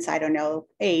assistants. I don't know,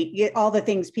 all the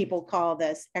things people call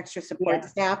this extra support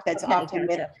staff. That's often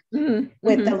gotcha.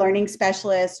 with the learning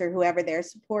specialists or whoever their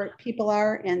support people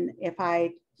are. And if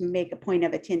I make a point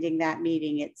of attending that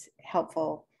meeting, it's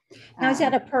helpful. Now, is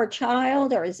that a per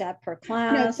child or is that per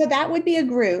class? No, so that would be a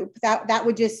group. That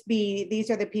would just be,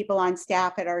 these are the people on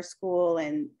staff at our school,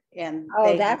 and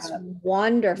oh, that's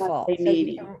wonderful. So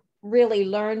you can really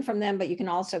learn from them, but you can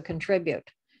also contribute.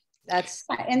 That's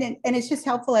and it's just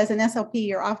helpful as an SLP.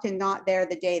 You're often not there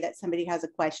the day that somebody has a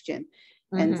question,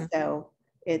 and so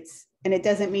it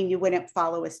doesn't mean you wouldn't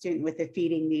follow a student with a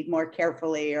feeding need more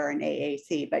carefully or an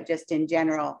AAC, but just in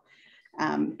general,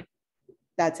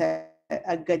 that's a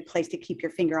good place to keep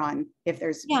your finger on if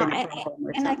there's been a problem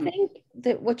or something. I think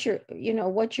that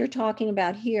what you're talking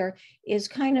about here is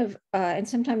kind of and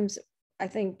sometimes I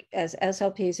think as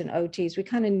SLPs and OTs, we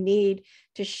kind of need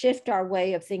to shift our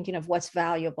way of thinking of what's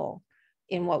valuable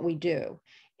in what we do.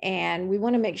 And we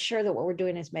want to make sure that what we're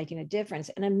doing is making a difference.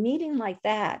 And a meeting like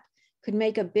that could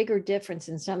make a bigger difference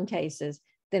in some cases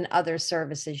than other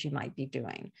services you might be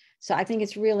doing. So I think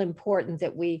it's real important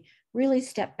that we really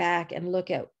step back and look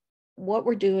at what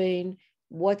we're doing,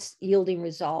 what's yielding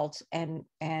results, and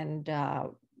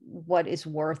what is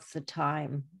worth the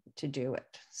time to do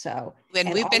it. So,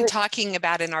 and we've been talking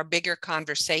about in our bigger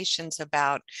conversations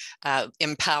about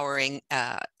empowering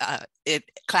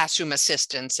classroom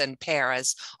assistants and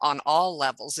paras on all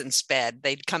levels in SPED.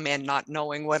 They'd come in not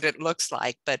knowing what it looks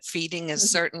like, but feeding is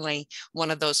certainly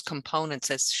one of those components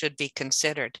that should be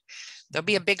considered. There'll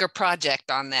be a bigger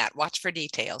project on that. Watch for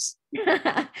details.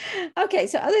 Okay,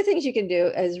 so other things you can do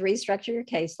is restructure your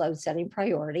caseload, setting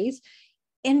priorities.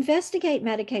 Investigate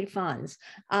Medicaid funds.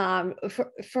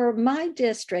 For my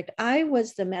district, I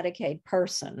was the Medicaid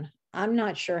person. I'm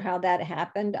not sure how that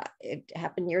happened. It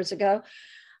happened years ago,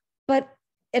 and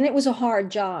it was a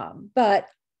hard job. But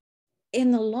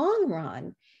in the long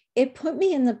run, it put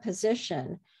me in the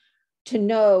position to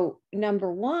know,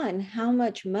 number one, how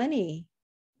much money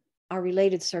our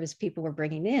related service people were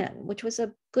bringing in, which was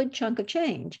a good chunk of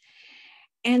change.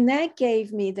 And that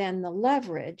gave me then the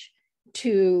leverage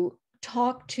to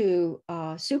talk to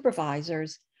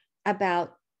supervisors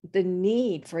about the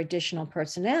need for additional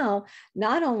personnel,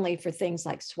 not only for things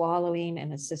like swallowing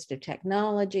and assistive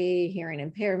technology, hearing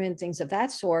impairment, things of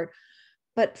that sort,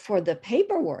 but for the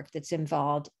paperwork that's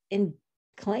involved in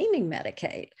claiming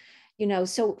Medicaid.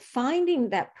 So finding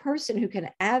that person who can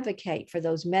advocate for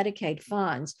those Medicaid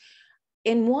funds.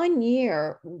 In 1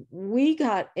 year, we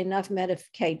got enough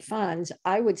Medicaid funds,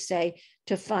 I would say,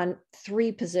 to fund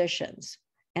 3 positions.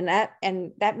 And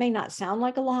that may not sound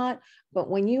like a lot, but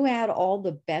when you add all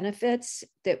the benefits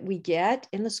that we get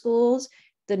in the schools,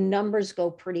 the numbers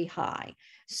go pretty high.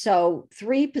 So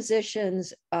 3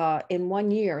 positions in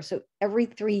 1 year. So every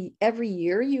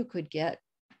year you could get,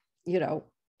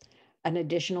 an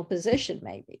additional position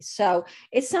maybe. So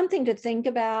it's something to think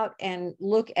about and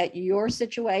look at your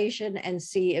situation and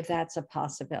see if that's a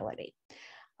possibility.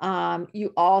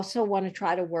 You also want to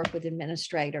try to work with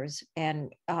administrators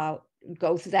and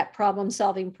go through that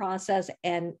problem-solving process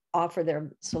and offer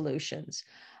their solutions.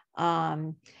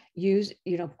 Use,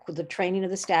 the training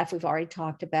of the staff we've already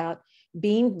talked about.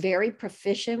 Being very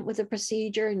proficient with the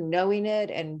procedure, knowing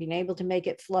it and being able to make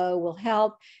it flow will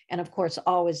help. And of course,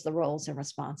 always the roles and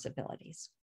responsibilities.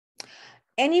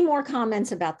 Any more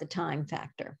comments about the time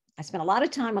factor? I spent a lot of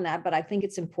time on that, but I think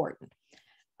it's important.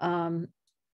 I'm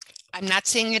not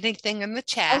seeing anything in the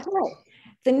chat. Okay.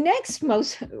 The next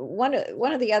one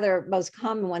of the other most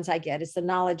common ones I get is the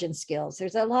knowledge and skills.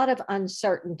 There's a lot of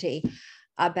uncertainty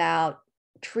about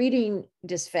treating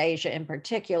dysphagia in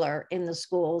particular in the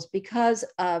schools because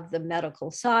of the medical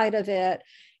side of it.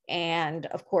 And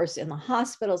of course, in the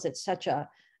hospitals, it's such a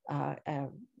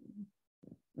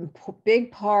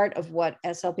big part of what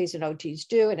SLPs and OTs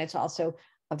do. And it's also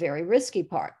a very risky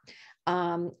part.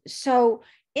 So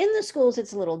in the schools,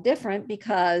 it's a little different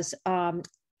because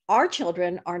our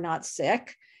children are not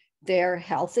sick. They're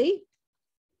healthy.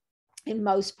 In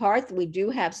most part, we do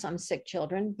have some sick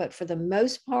children, but for the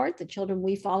most part, the children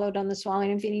we followed on the swallowing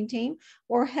and feeding team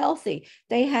were healthy.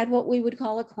 They had what we would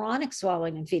call a chronic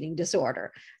swallowing and feeding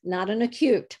disorder, not an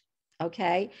acute,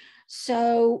 okay?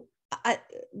 So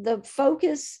the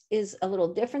focus is a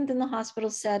little different than the hospital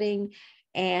setting.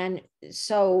 And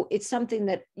so it's something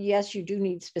that, yes, you do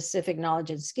need specific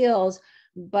knowledge and skills,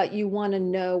 but you want to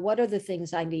know what are the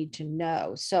things I need to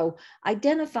know. So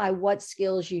identify what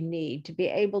skills you need to be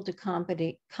able to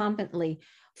competently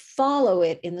follow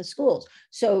it in the schools.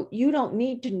 So you don't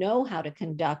need to know how to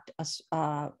conduct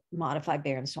a modified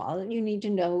bear and swallow. You need to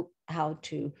know how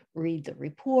to read the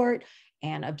report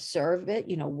and observe it,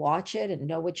 you know, watch it and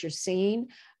know what you're seeing.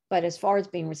 But as far as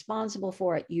being responsible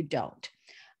for it, you don't.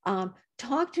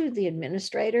 Talk to the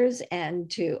administrators and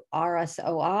to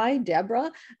RSOI,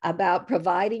 Deborah, about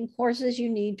providing courses you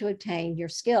need to attain your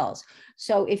skills.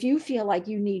 So if you feel like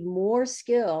you need more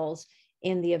skills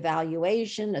in the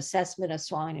evaluation, assessment of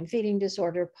swallowing and feeding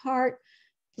disorder part,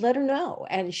 let her know.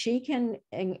 And she can,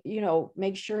 you know,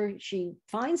 make sure she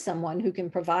finds someone who can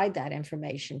provide that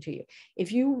information to you.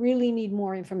 If you really need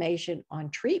more information on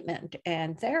treatment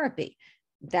and therapy,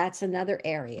 that's another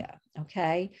area,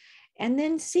 okay? And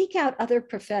then seek out other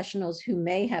professionals who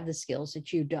may have the skills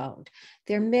that you don't.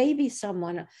 There may be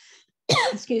someone,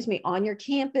 excuse me, on your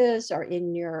campus or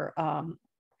in your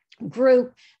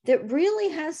group that really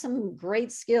has some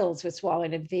great skills with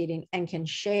swallowing and feeding and can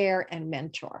share and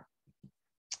mentor.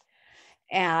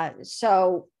 And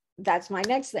so that's my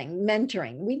next thing,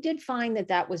 mentoring. We did find that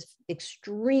that was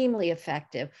extremely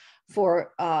effective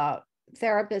for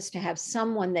therapists to have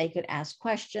someone they could ask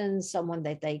questions, someone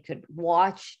that they could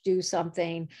watch do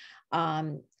something,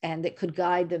 and that could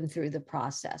guide them through the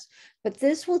process. But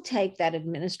this will take that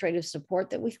administrative support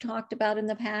that we've talked about in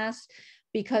the past,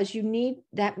 because you need,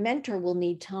 that mentor will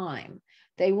need time.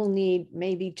 They will need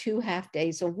maybe 2 half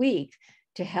days a week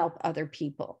to help other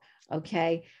people,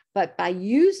 okay? But by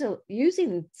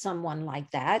using someone like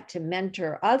that to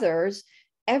mentor others,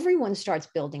 everyone starts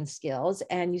building skills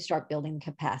and you start building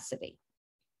capacity.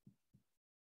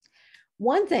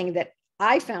 One thing that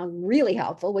I found really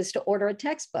helpful was to order a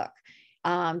textbook.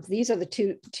 These are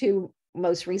the two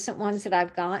most recent ones that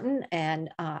I've gotten, and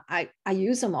I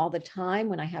use them all the time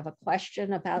when I have a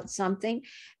question about something.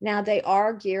 Now, they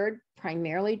are geared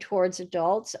primarily towards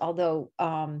adults, although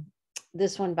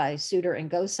this one by Suter and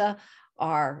Gosa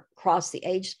are across the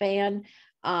age span.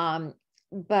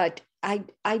 But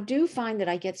I do find that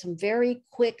I get some very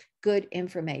quick, good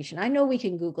information. I know we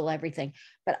can Google everything,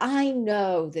 but I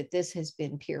know that this has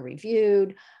been peer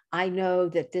reviewed. I know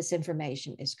that this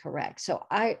information is correct. So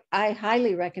I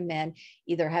highly recommend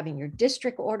either having your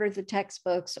district order the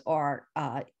textbooks, or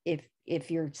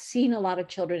if you're seeing a lot of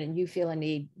children and you feel a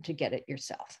need, to get it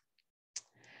yourself.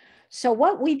 So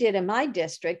what we did in my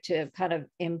district to kind of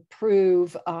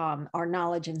improve our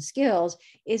knowledge and skills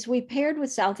is we paired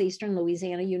with Southeastern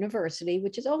Louisiana University,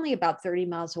 which is only about 30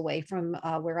 miles away from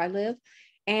where I live.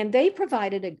 And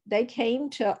they came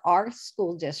to our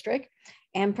school district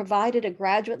and provided a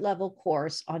graduate level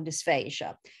course on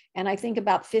dysphagia. And I think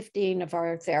about 15 of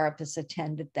our therapists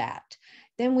attended that.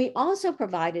 Then we also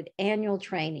provided annual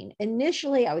training.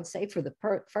 Initially, I would say for the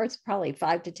first probably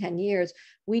 5 to 10 years,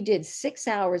 we did 6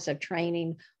 hours of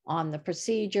training on the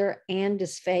procedure and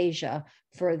dysphagia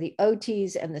for the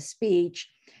OTs and the speech.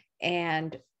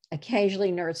 And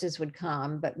occasionally nurses would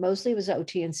come, but mostly it was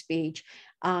OT and speech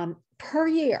per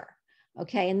year.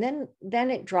 Okay, and then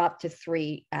it dropped to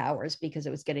 3 hours because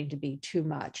it was getting to be too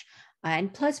much.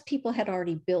 And plus people had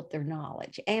already built their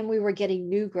knowledge, and we were getting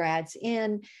new grads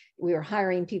in. We were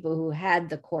hiring people who had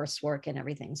the coursework and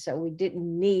everything. So we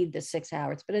didn't need the 6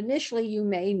 hours, but initially you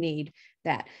may need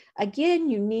that. Again,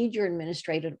 you need your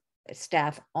administrative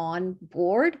staff on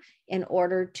board in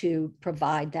order to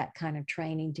provide that kind of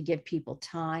training, to give people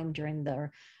time during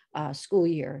their school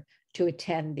year to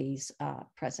attend these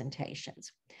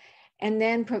presentations. And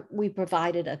then we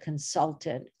provided a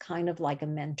consultant, kind of like a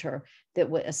mentor, that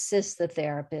would assist the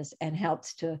therapist and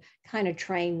helps to kind of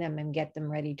train them and get them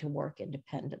ready to work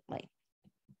independently.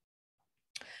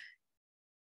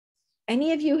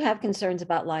 Any of you have concerns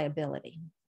about liability?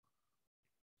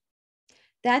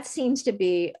 That seems to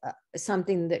be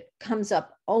something that comes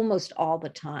up almost all the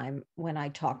time when I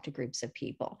talk to groups of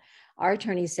people. Our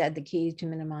attorney said the key to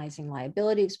minimizing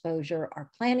liability exposure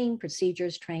are planning,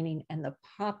 procedures, training, and the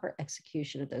proper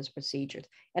execution of those procedures,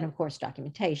 and of course,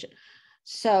 documentation.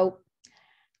 So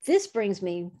this brings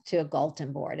me to a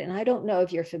Galton board. And I don't know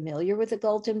if you're familiar with the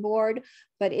Galton board,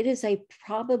 but it is a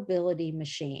probability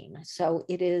machine. So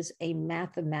it is a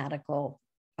mathematical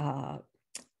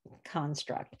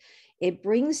construct. It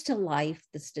brings to life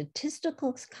the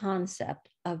statistical concept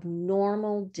of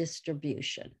normal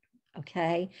distribution,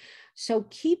 okay? So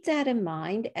keep that in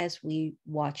mind as we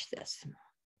watch this.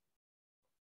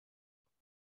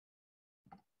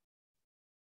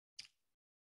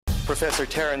 Professor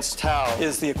Terence Tao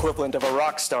is the equivalent of a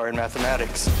rock star in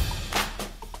mathematics.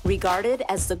 Regarded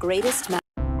as the greatest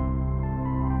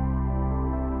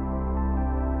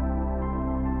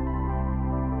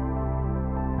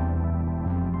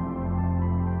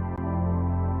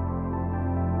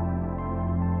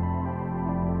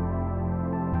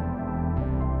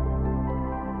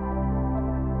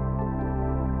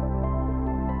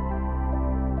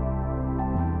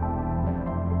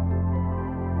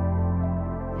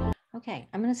Okay,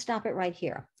 I'm going to stop it right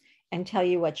here and tell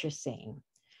you what you're seeing.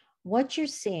 What you're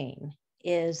seeing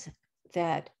is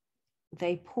that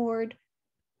they poured,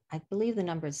 I believe the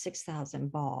number is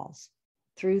 6,000 balls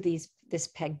through this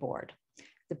pegboard.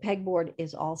 The pegboard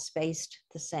is all spaced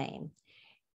the same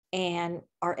and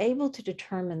are able to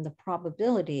determine the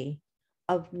probability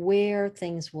of where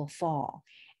things will fall.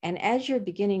 And as you're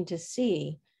beginning to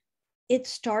see, it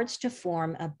starts to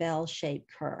form a bell-shaped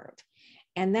curve.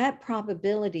 And that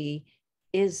probability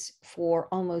is for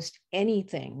almost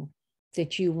anything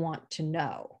that you want to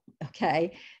know,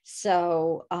 okay?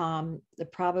 So the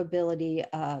probability,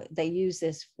 they use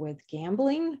this with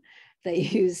gambling, they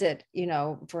use it, you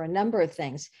know, for a number of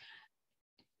things.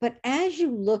 But as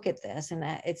you look at this, and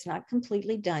it's not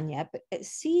completely done yet, but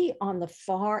see on the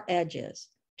far edges,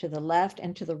 to the left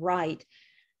and to the right,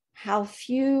 how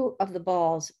few of the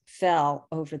balls fell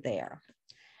over there.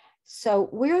 So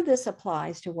where this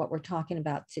applies to what we're talking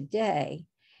about today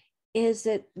is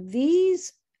that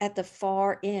these at the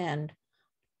far end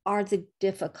are the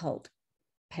difficult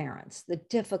parents, the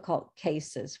difficult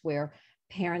cases where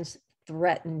parents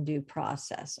threaten due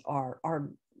process, are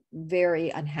very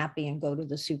unhappy and go to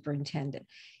the superintendent.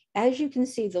 As you can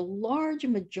see, the large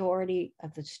majority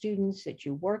of the students that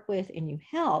you work with and you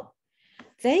help,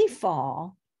 they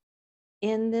fall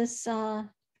in this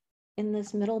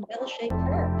middle bell-shaped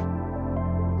curve.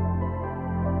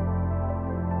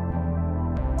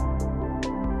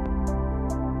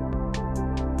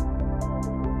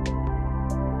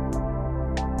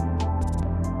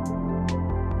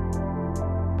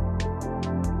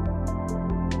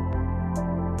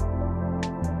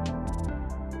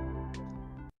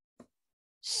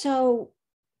 So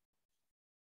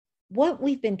what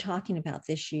we've been talking about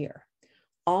this year,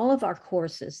 all of our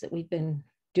courses that we've been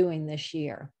doing this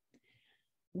year,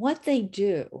 what they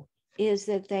do is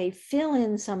that they fill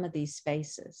in some of these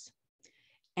spaces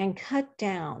and cut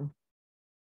down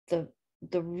the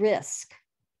risk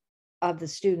of the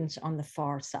students on the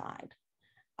far side.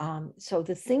 So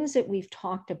the things that we've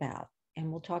talked about, and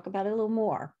we'll talk about it a little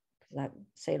more, because I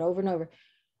say it over and over,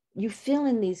 you fill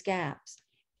in these gaps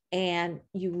and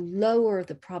you lower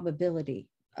the probability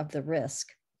of the risk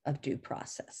of due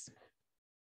process.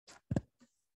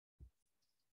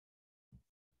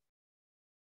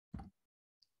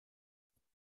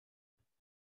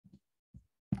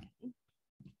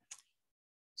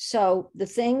 So the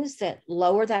things that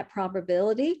lower that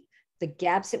probability, the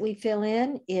gaps that we fill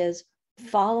in, is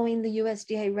following the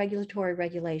USDA regulatory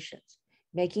regulations,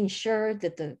 making sure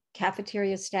that the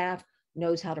cafeteria staff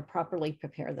knows how to properly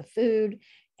prepare the food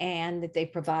and that they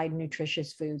provide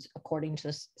nutritious foods according to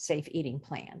the safe eating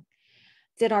plan,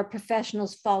 that our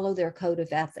professionals follow their code of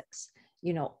ethics.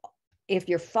 You know, if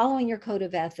you're following your code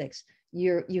of ethics,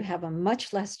 you have a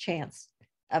much less chance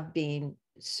of being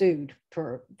sued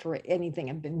for anything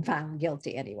and been found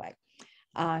guilty anyway.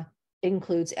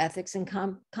 Includes ethics and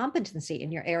competency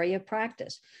in your area of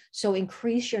practice. So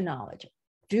increase your knowledge.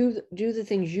 Do the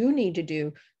things you need to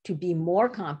do to be more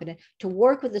competent, to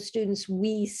work with the students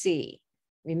we see.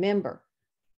 Remember,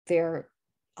 a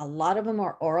lot of them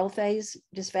are oral phase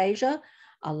dysphagia.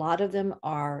 A lot of them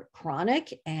are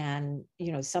chronic and,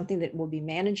 you know, something that will be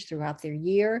managed throughout their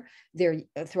year,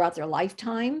 throughout their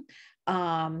lifetime.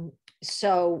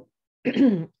 So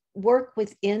work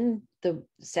within the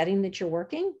setting that you're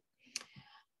working.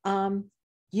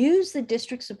 Use the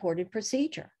district supported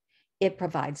procedure. It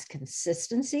provides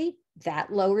consistency,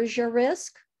 that lowers your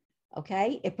risk.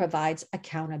 Okay, it provides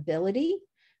accountability.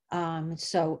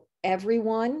 So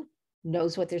everyone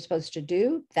knows what they're supposed to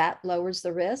do. That lowers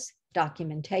the risk.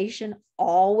 Documentation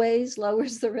always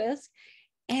lowers the risk.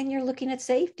 And you're looking at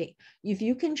safety. If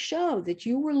you can show that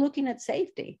you were looking at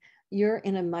safety, you're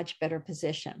in a much better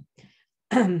position.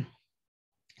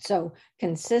 So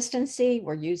consistency,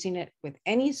 we're using it with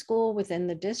any school within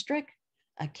the district.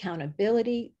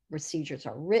 Accountability, procedures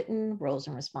are written, roles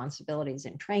and responsibilities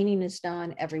and training is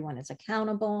done. Everyone is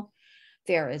accountable.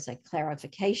 There is a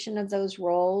clarification of those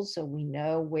roles, so we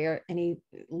know where any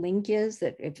link is,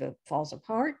 that if it falls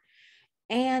apart,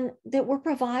 and that we're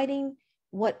providing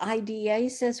what IDA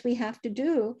says we have to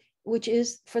do, which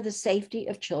is for the safety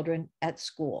of children at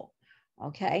school.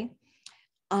 Okay.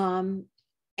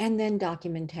 And then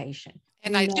documentation.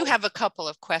 And I do have a couple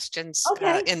of questions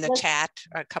in the chat,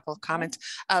 a couple of comments.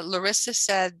 Larissa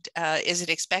said, is it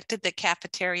expected that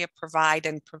cafeteria provide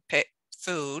and prepare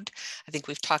food? I think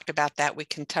we've talked about that. We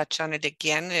can touch on it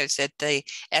again. Is it the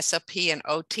SLP and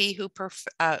OT who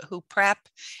prep,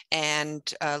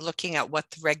 and looking at what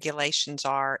the regulations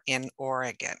are in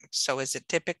Oregon? So is it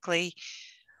typically,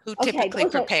 who typically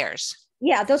prepares?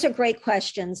 Yeah, those are great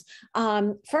questions.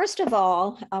 First of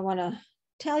all, I want to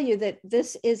tell you that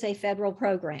this is a federal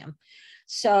program.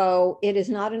 So it is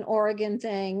not an Oregon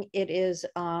thing. It is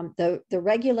the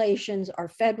regulations are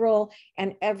federal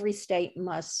and every state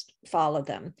must follow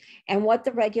them. And what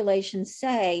the regulations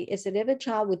say is that if a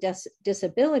child with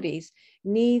disabilities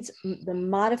needs the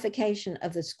modification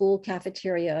of the school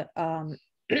cafeteria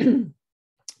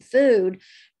food,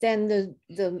 then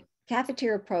the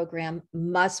cafeteria program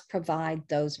must provide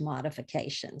those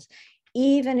modifications,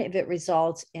 even if it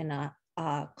results in a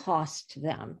cost to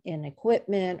them in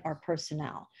equipment or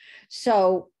personnel.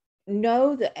 So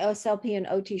no, the SLP and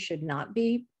OT should not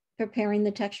be preparing the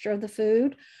texture of the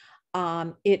food.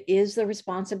 It is the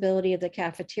responsibility of the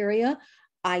cafeteria.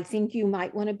 I think you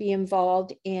might want to be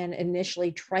involved in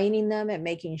initially training them and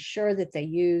making sure that they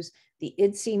use the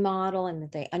IDSI model and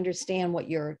that they understand what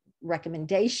your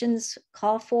recommendations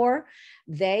call for.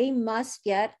 They must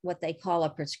get what they call a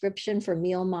prescription for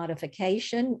meal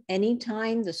modification.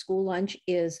 Anytime the school lunch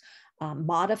is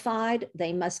modified,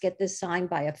 they must get this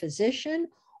signed by a physician,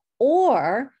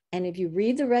 or, and if you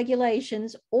read the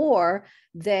regulations, or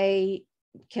they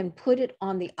can put it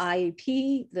on the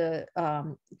IEP, the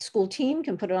school team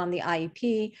can put it on the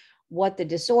IEP, what the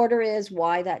disorder is,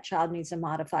 why that child needs a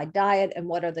modified diet, and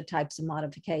what are the types of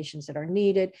modifications that are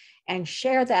needed, and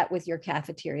share that with your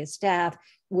cafeteria staff,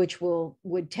 which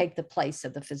would take the place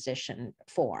of the physician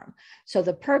form. So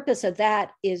the purpose of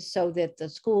that is so that the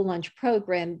school lunch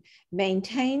program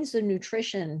maintains the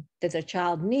nutrition that the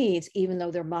child needs, even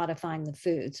though they're modifying the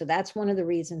food. So that's one of the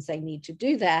reasons they need to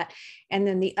do that. And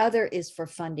then the other is for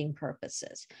funding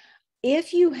purposes.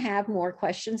 If you have more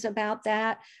questions about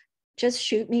that, just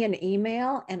shoot me an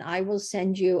email and I will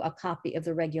send you a copy of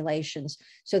the regulations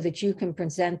so that you can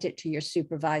present it to your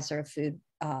supervisor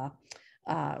of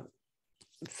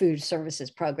food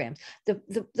services programs.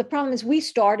 The problem is we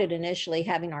started initially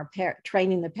having our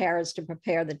training the paras to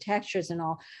prepare the textures and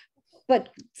all, but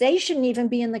they shouldn't even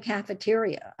be in the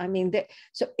cafeteria. I mean,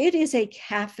 so it is a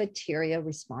cafeteria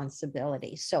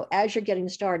responsibility. So as you're getting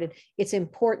started, it's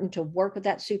important to work with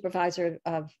that supervisor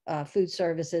of food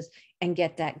services and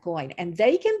get that going. And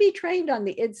they can be trained on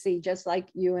the IDSI just like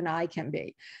you and I can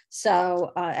be.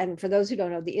 So, and for those who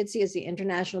don't know, the IDSI is the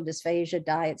International Dysphagia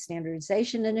Diet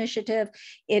Standardization Initiative.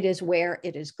 It is where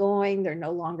it is going. They're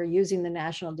no longer using the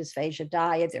National Dysphagia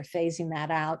Diet. They're phasing that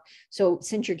out. So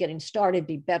since you're getting started, it'd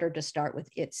be better to start with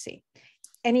IDSI.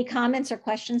 Any comments or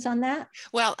questions on that?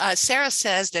 Well, Sarah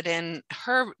says that in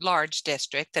her large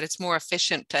district that it's more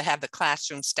efficient to have the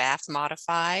classroom staff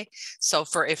modify. So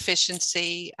for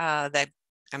efficiency, that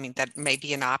may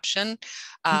be an option.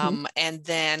 And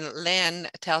then Lynn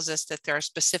tells us that there are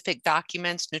specific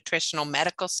documents, nutritional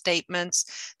medical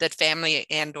statements that family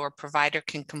and or provider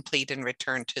can complete and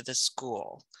return to the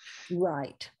school.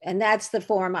 Right. And that's the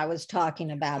form I was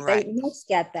talking about. Right. They must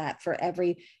get that for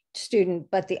every student,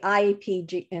 but the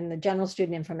IEP and the general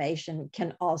student information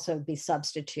can also be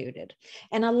substituted.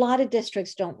 And a lot of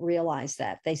districts don't realize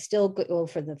that. They still go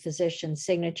for the physician's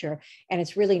signature, and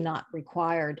it's really not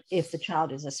required if the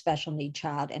child is a special need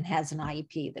child and has an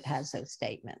IEP that has those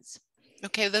statements.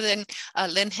 Okay, well then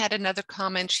Lynn had another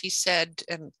comment. She said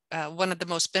one of the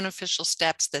most beneficial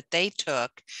steps that they took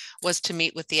was to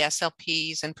meet with the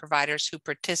SLPs and providers who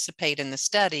participate in the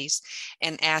studies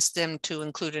and ask them to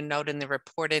include a note in the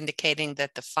report indicating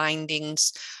that the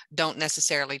findings don't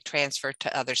necessarily transfer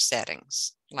to other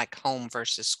settings like home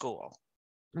versus school.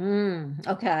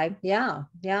 Okay, yeah.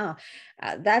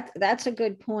 That's a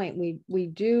good point. We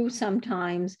do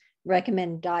sometimes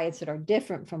recommend diets that are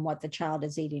different from what the child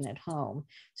is eating at home.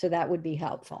 So that would be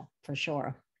helpful for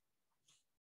sure.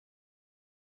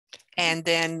 And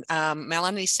then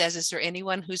Melanie says, is there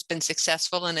anyone who's been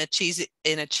successful in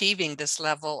achieving this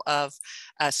level of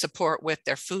support with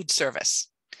their food service?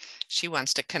 She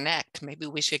wants to connect. Maybe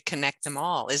we should connect them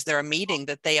all. Is there a meeting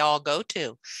that they all go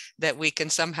to that we can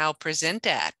somehow present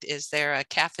at? Is there a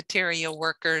cafeteria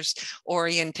workers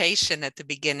orientation at the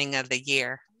beginning of the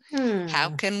year?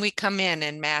 How can we come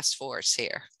in mass force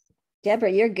here?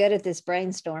 Deborah, you're good at this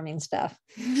brainstorming stuff.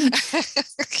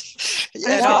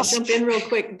 I'll jump in real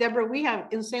quick. Deborah, we have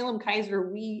in Salem-Keizer,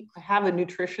 we have a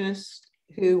nutritionist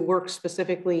who works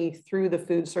specifically through the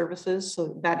food services.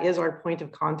 So that is our point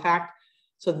of contact.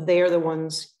 So they are the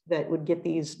ones that would get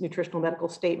these nutritional medical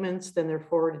statements. Then they're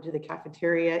forwarded to the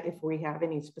cafeteria if we have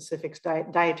any specific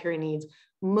dietary needs.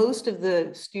 Most of the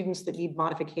students that need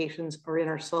modifications are in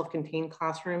our self-contained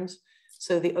classrooms.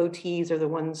 So the OTs are the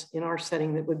ones in our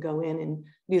setting that would go in and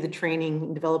do the training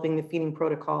and developing the feeding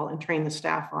protocol and train the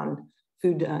staff on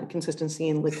food consistency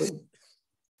and liquid.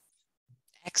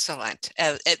 Excellent.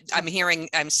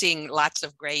 I'm seeing lots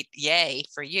of great yay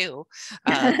for you.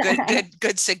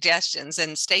 Good suggestions.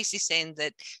 And Stacy saying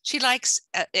that she likes,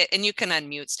 and you can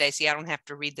unmute Stacy. I don't have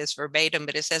to read this verbatim,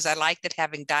 but it says, I like that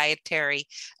having dietary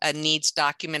needs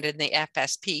documented in the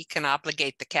FSP can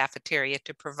obligate the cafeteria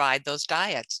to provide those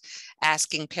diets.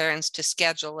 Asking parents to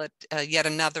schedule yet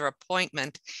another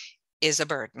appointment is a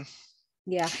burden.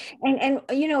 Yeah. And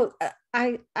you know,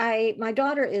 my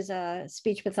daughter is a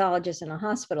speech pathologist in a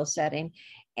hospital setting.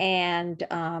 And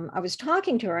I was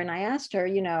talking to her and I asked her,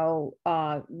 you know,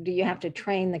 do you have to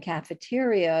train the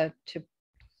cafeteria to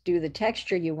do the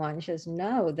texture you want? And she says,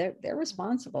 no, they're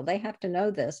responsible. They have to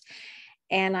know this.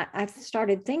 And I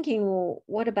started thinking, well,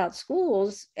 what about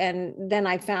schools? And then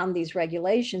I found these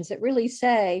regulations that really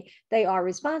say they are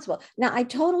responsible. Now, I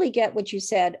totally get what you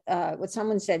said, what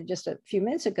someone said just a few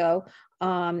minutes ago,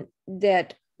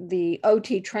 that the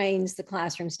OT trains the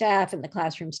classroom staff and the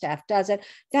classroom staff does it.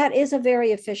 That is a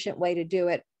very efficient way to do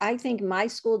it. I think my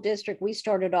school district, we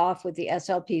started off with the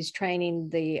SLPs training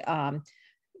the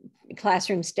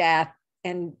classroom staff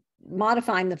and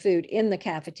modifying the food in the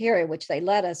cafeteria, which they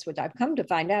let us, which I've come to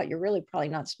find out you're really probably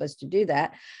not supposed to do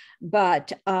that.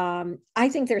 But I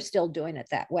think they're still doing it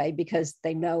that way because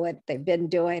they know it, they've been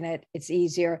doing it, it's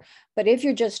easier. But if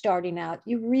you're just starting out,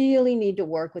 you really need to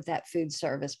work with that food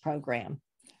service program.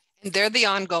 And they're the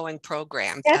ongoing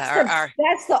program.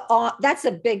 That's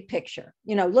the big picture,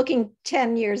 you know, looking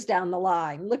 10 years down the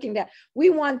line,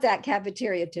 we want that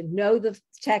cafeteria to know the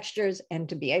textures and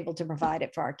to be able to provide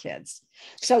it for our kids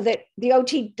so that the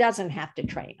OT doesn't have to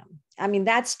train them. I mean,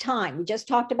 that's time. We just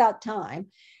talked about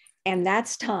time, and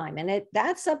that's time. And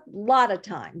that's a lot of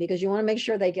time because you want to make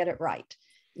sure they get it right,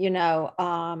 you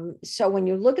know. So when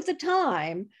you look at the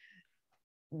time,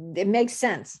 it makes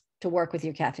sense to work with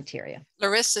your cafeteria.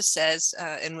 Larissa says,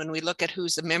 and when we look at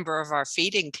who's a member of our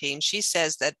feeding team, she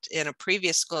says that in a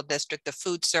previous school district, the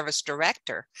food service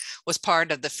director was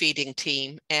part of the feeding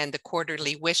team and the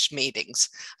quarterly wish meetings.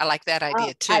 I like that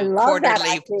idea too. I love that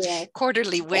idea.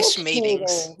 Quarterly wish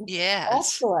meetings. Yes.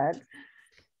 Excellent.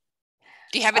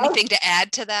 Do you have anything to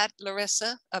add to that,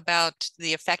 Larissa, about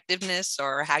the effectiveness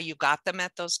or how you got them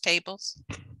at those tables?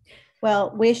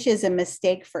 Well, wish is a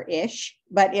mistake for ish,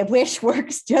 but if wish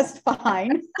works just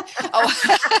fine.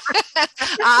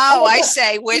 I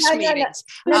say wish meetings.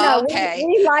 No, okay.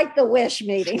 We like the wish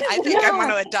meeting. I think I'm going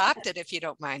to adopt it if you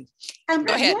don't mind. Go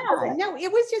ahead. Yeah, no,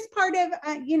 it was just part of,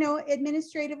 you know,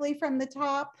 administratively from the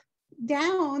top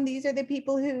down. These are the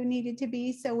people who needed to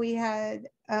be. So we had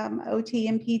OT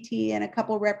and PT and a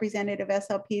couple representative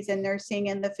SLPs and nursing,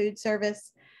 and the food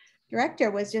service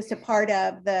director was just a part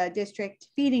of the district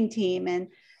feeding team. And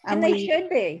they should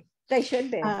be. They should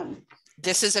be.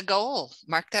 This is a goal.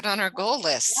 Mark that on our goal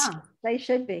list. Yeah, they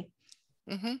should be.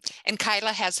 Mm-hmm. And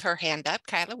Kyla has her hand up.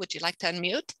 Kyla, would you like to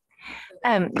unmute?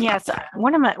 Yes,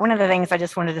 one of the things I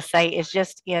just wanted to say is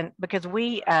just because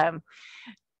we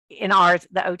in ours,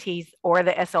 the OTs or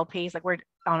the SLPs, like we're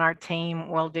on our team,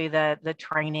 we'll do the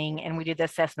training and we do the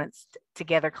assessments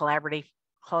together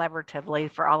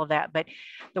collaboratively for all of that. But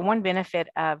the one benefit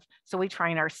so we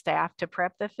train our staff to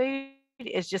prep the food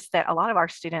is just that a lot of our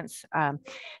students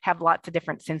have lots of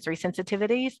different sensory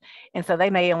sensitivities. And so they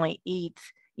may only eat,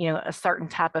 you know, a certain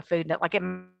type of food that, like, it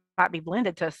might be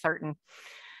blended to a certain,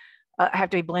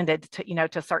 have to be blended to, you know,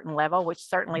 to a certain level, which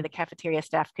certainly the cafeteria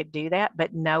staff could do that.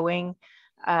 But knowing,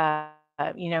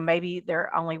 you know, maybe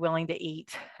they're only willing to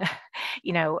eat,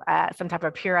 you know, some type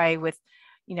of puree with,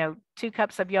 you know, 2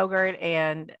 cups of yogurt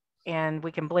and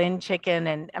we can blend chicken.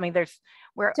 And I mean,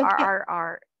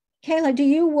 Kayla, do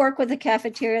you work with the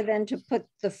cafeteria then to put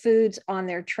the foods on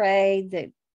their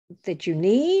tray that you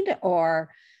need, or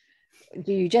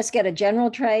do you just get a general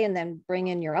tray and then bring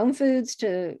in your own foods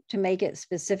to make it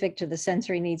specific to the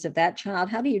sensory needs of that child?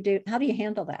 How do you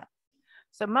handle that?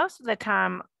 So most of the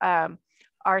time,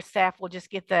 our staff will just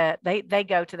get they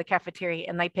go to the cafeteria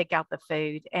and they pick out the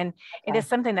food. And it is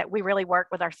something that we really work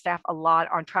with our staff a lot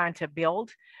on, trying to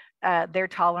build their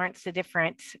tolerance to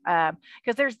different,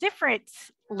 because there's different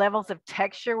levels of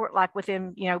texture, like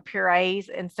within, you know, purees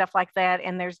and stuff like that.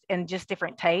 And just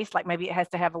different tastes, like maybe it has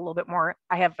to have a little bit more.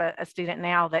 I have a student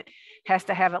now that has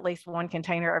to have at least 1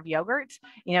 container of yogurt,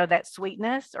 you know, that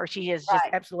sweetness, or she is just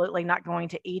absolutely not going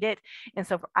to eat it. And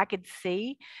so I could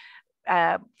see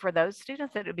for those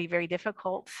students that it would be very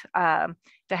difficult to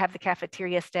have the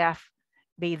cafeteria staff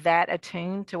be that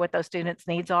attuned to what those students'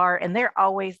 needs are. And they're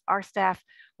always, our staff,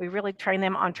 we really train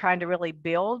them on trying to really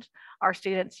build our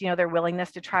students, their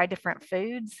willingness to try different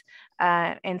foods.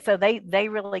 And so they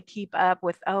really keep up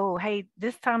with, oh, hey,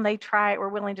 this time they try it, we're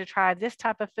willing to try this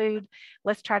type of food.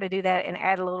 Let's try to do that and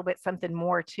add a little bit something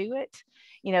more to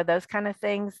it. Those kind of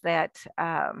things that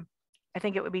I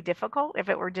think it would be difficult if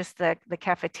it were just the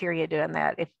cafeteria doing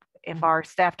that. If our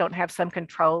staff don't have some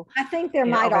control. I think there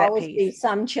might always be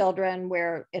some children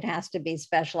where it has to be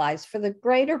specialized. For the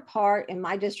greater part, in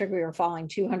my district, we were following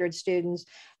 200 students.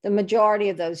 The majority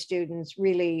of those students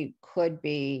really could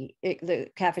be,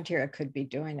 the cafeteria could be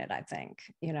doing it, I think.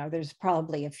 There's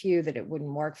probably a few that it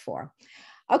wouldn't work for.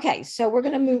 Okay, so we're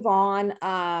going to move on.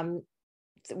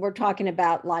 We're talking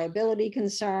about liability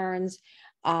concerns.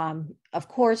 Of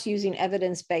course, using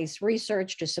evidence-based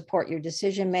research to support your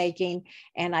decision-making.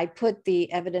 And I put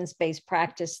the evidence-based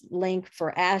practice link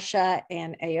for ASHA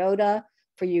and AOTA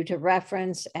for you to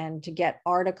reference and to get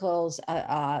articles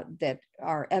that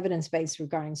are evidence-based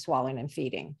regarding swallowing and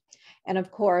feeding. And of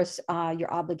course,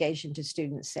 your obligation to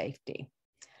student safety.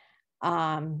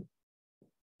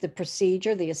 The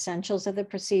procedure, the essentials of the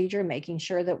procedure, making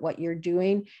sure that what you're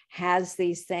doing has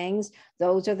these things.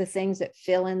 Those are the things that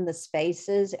fill in the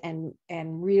spaces and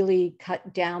really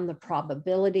cut down the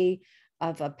probability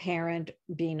of a parent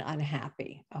being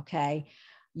unhappy, okay?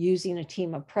 Using a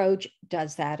team approach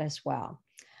does that as well.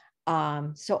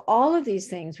 So all of these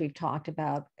things we've talked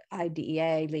about,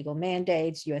 IDEA, legal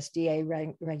mandates,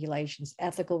 USDA regulations,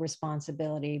 ethical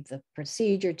responsibility, the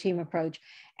procedure, team approach,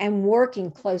 and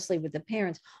working closely with the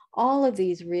parents, all of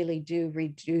these really do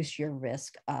reduce your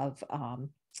risk of,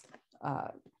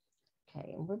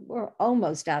 okay, we're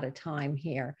almost out of time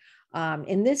here.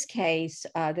 In this case,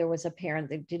 there was a parent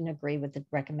that didn't agree with the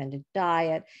recommended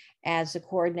diet. As the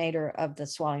coordinator of the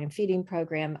swallowing and feeding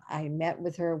program, I met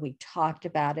with her, we talked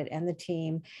about it and the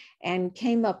team and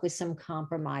came up with some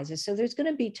compromises. So there's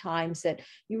going to be times that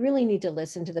you really need to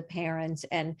listen to the parents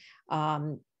and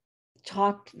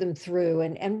talk them through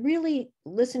and really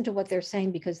listen to what they're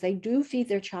saying, because they do feed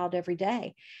their child every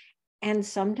day. And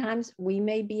sometimes we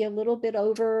may be a little bit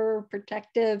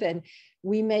overprotective, and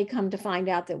we may come to find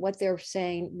out that what they're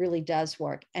saying really does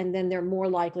work. And then they're more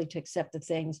likely to accept the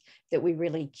things that we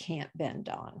really can't bend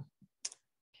on.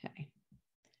 Okay.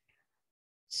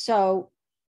 So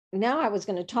now I was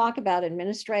going to talk about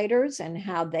administrators and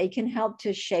how they can help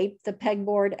to shape the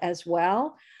pegboard as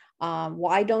well.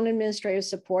 Why don't administrators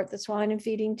support the swallowing and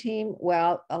feeding team?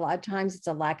 Well, a lot of times it's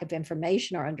a lack of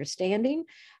information or understanding.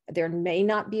 They may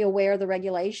not be aware of the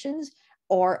regulations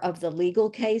or of the legal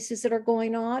cases that are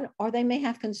going on, or they may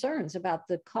have concerns about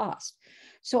the cost.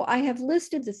 So I have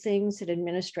listed the things that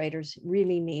administrators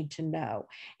really need to know.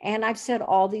 And I've said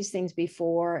all these things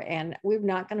before, and we're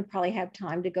not going to probably have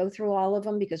time to go through all of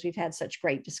them because we've had such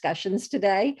great discussions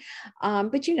today.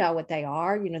 But you know what they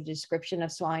are, the description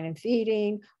of swallowing and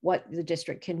feeding, what the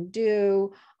district can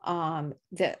do,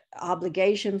 the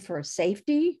obligation for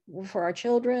safety for our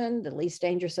children, the least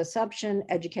dangerous assumption,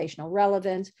 educational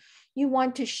relevance. You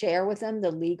want to share with them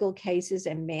the legal cases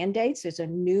and mandates. There's a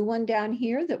new one down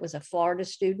here that was a Florida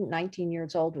student, 19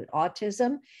 years old with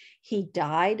autism. He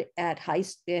died at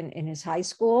in his high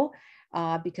school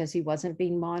because he wasn't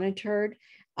being monitored.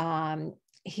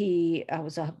 He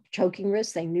was a choking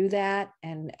risk. They knew that.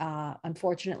 And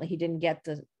unfortunately, he didn't get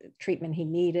the treatment he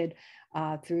needed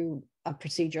through a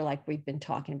procedure like we've been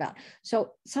talking about.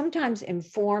 So sometimes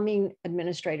informing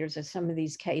administrators of some of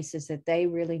these cases that they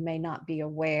really may not be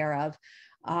aware of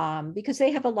because they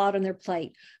have a lot on their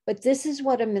plate. But this is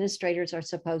what administrators are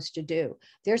supposed to do.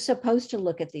 They're supposed to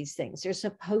look at these things. They're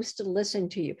supposed to listen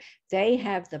to you. They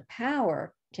have the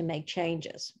power to make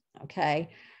changes, okay?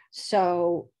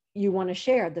 So you want to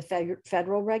share the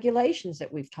federal regulations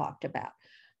that we've talked about.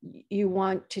 You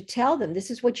want to tell them, this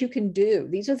is what you can do.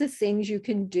 These are the things you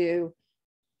can do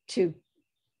to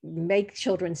make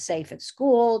children safe at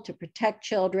school, to protect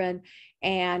children,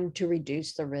 and to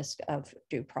reduce the risk of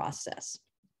due process.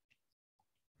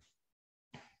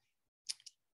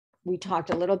 We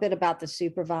talked a little bit about the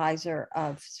supervisor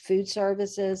of food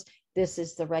services. This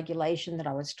is the regulation that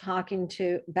I was talking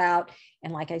about.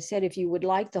 And like I said, if you would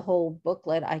like the whole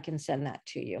booklet, I can send that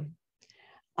to you.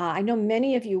 I know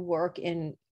many of you work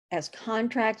as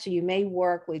contracts, so you may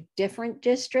work with different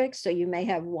districts. So you may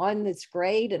have one that's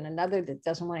great and another that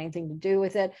doesn't want anything to do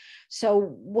with it. So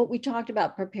what we talked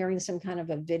about, preparing some kind of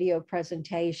a video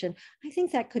presentation, I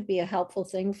think that could be a helpful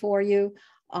thing for you.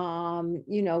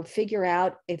 Figure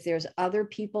out if there's other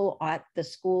people at the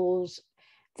schools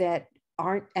that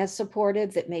aren't as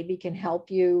supportive that maybe can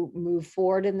help you move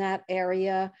forward in that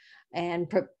area, and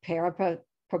prepare a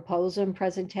proposal and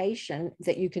presentation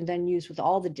that you can then use with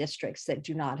all the districts that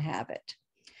do not have it.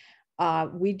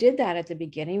 We did that at the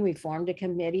beginning. We formed a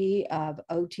committee of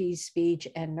OT, speech,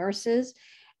 and nurses,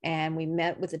 and we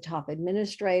met with the top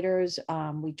administrators.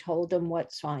 We told them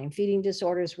what swallowing and feeding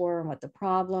disorders were and what the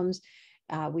problems.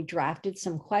 We drafted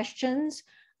some questions.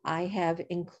 I have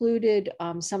included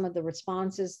some of the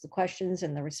responses, the questions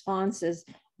and the responses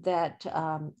that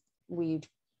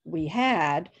we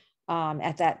had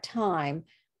at that time.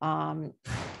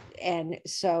 And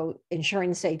so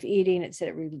ensuring safe eating, it said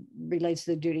it relates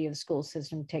to the duty of the school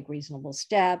system to take reasonable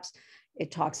steps. It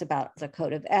talks about the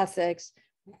code of ethics.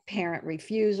 Parent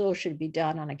refusal should be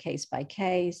done on a case by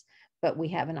case, but we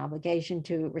have an obligation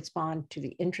to respond to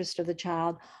the interest of the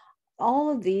child.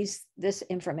 All of this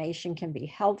information can be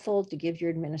helpful to give your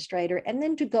administrator, and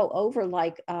then to go over,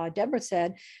 like Deborah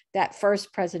said, that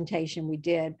first presentation we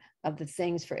did of the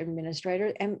things for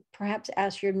administrator, and perhaps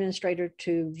ask your administrator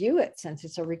to view it since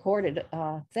it's a recorded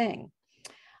thing.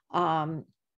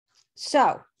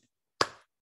 So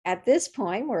at this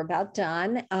point, we're about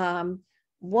done.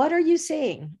 What are you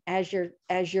seeing as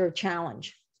your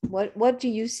challenge? What do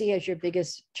you see as your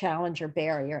biggest challenge or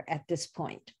barrier at this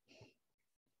point?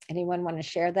 Anyone want to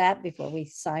share that before we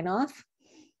sign off?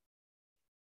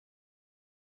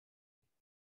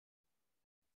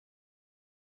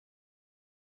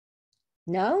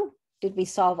 No? Did we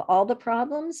solve all the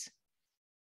problems?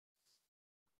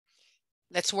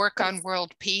 Let's work on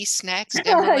world peace next,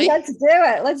 Emily. Let's do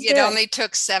it. It only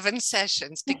took 7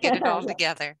 sessions to get it all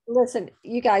together. Listen,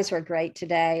 you guys were great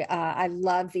today. I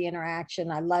love the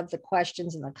interaction. I love the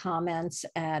questions and the comments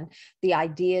and the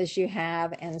ideas you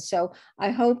have. And so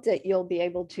I hope that you'll be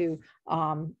able to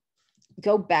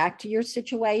go back to your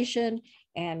situation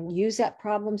and use that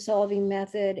problem-solving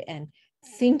method and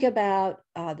think about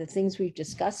the things we've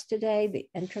discussed today, the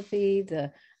entropy,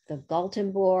 the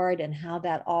Galton board, and how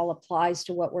that all applies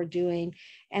to what we're doing.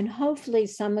 And hopefully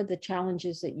some of the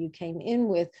challenges that you came in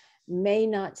with may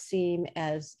not seem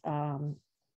as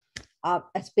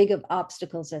big of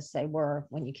obstacles as they were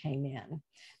when you came in.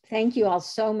 Thank you all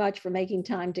so much for making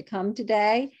time to come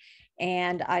today.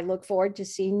 And I look forward to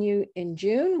seeing you in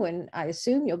June, when I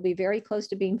assume you'll be very close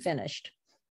to being finished.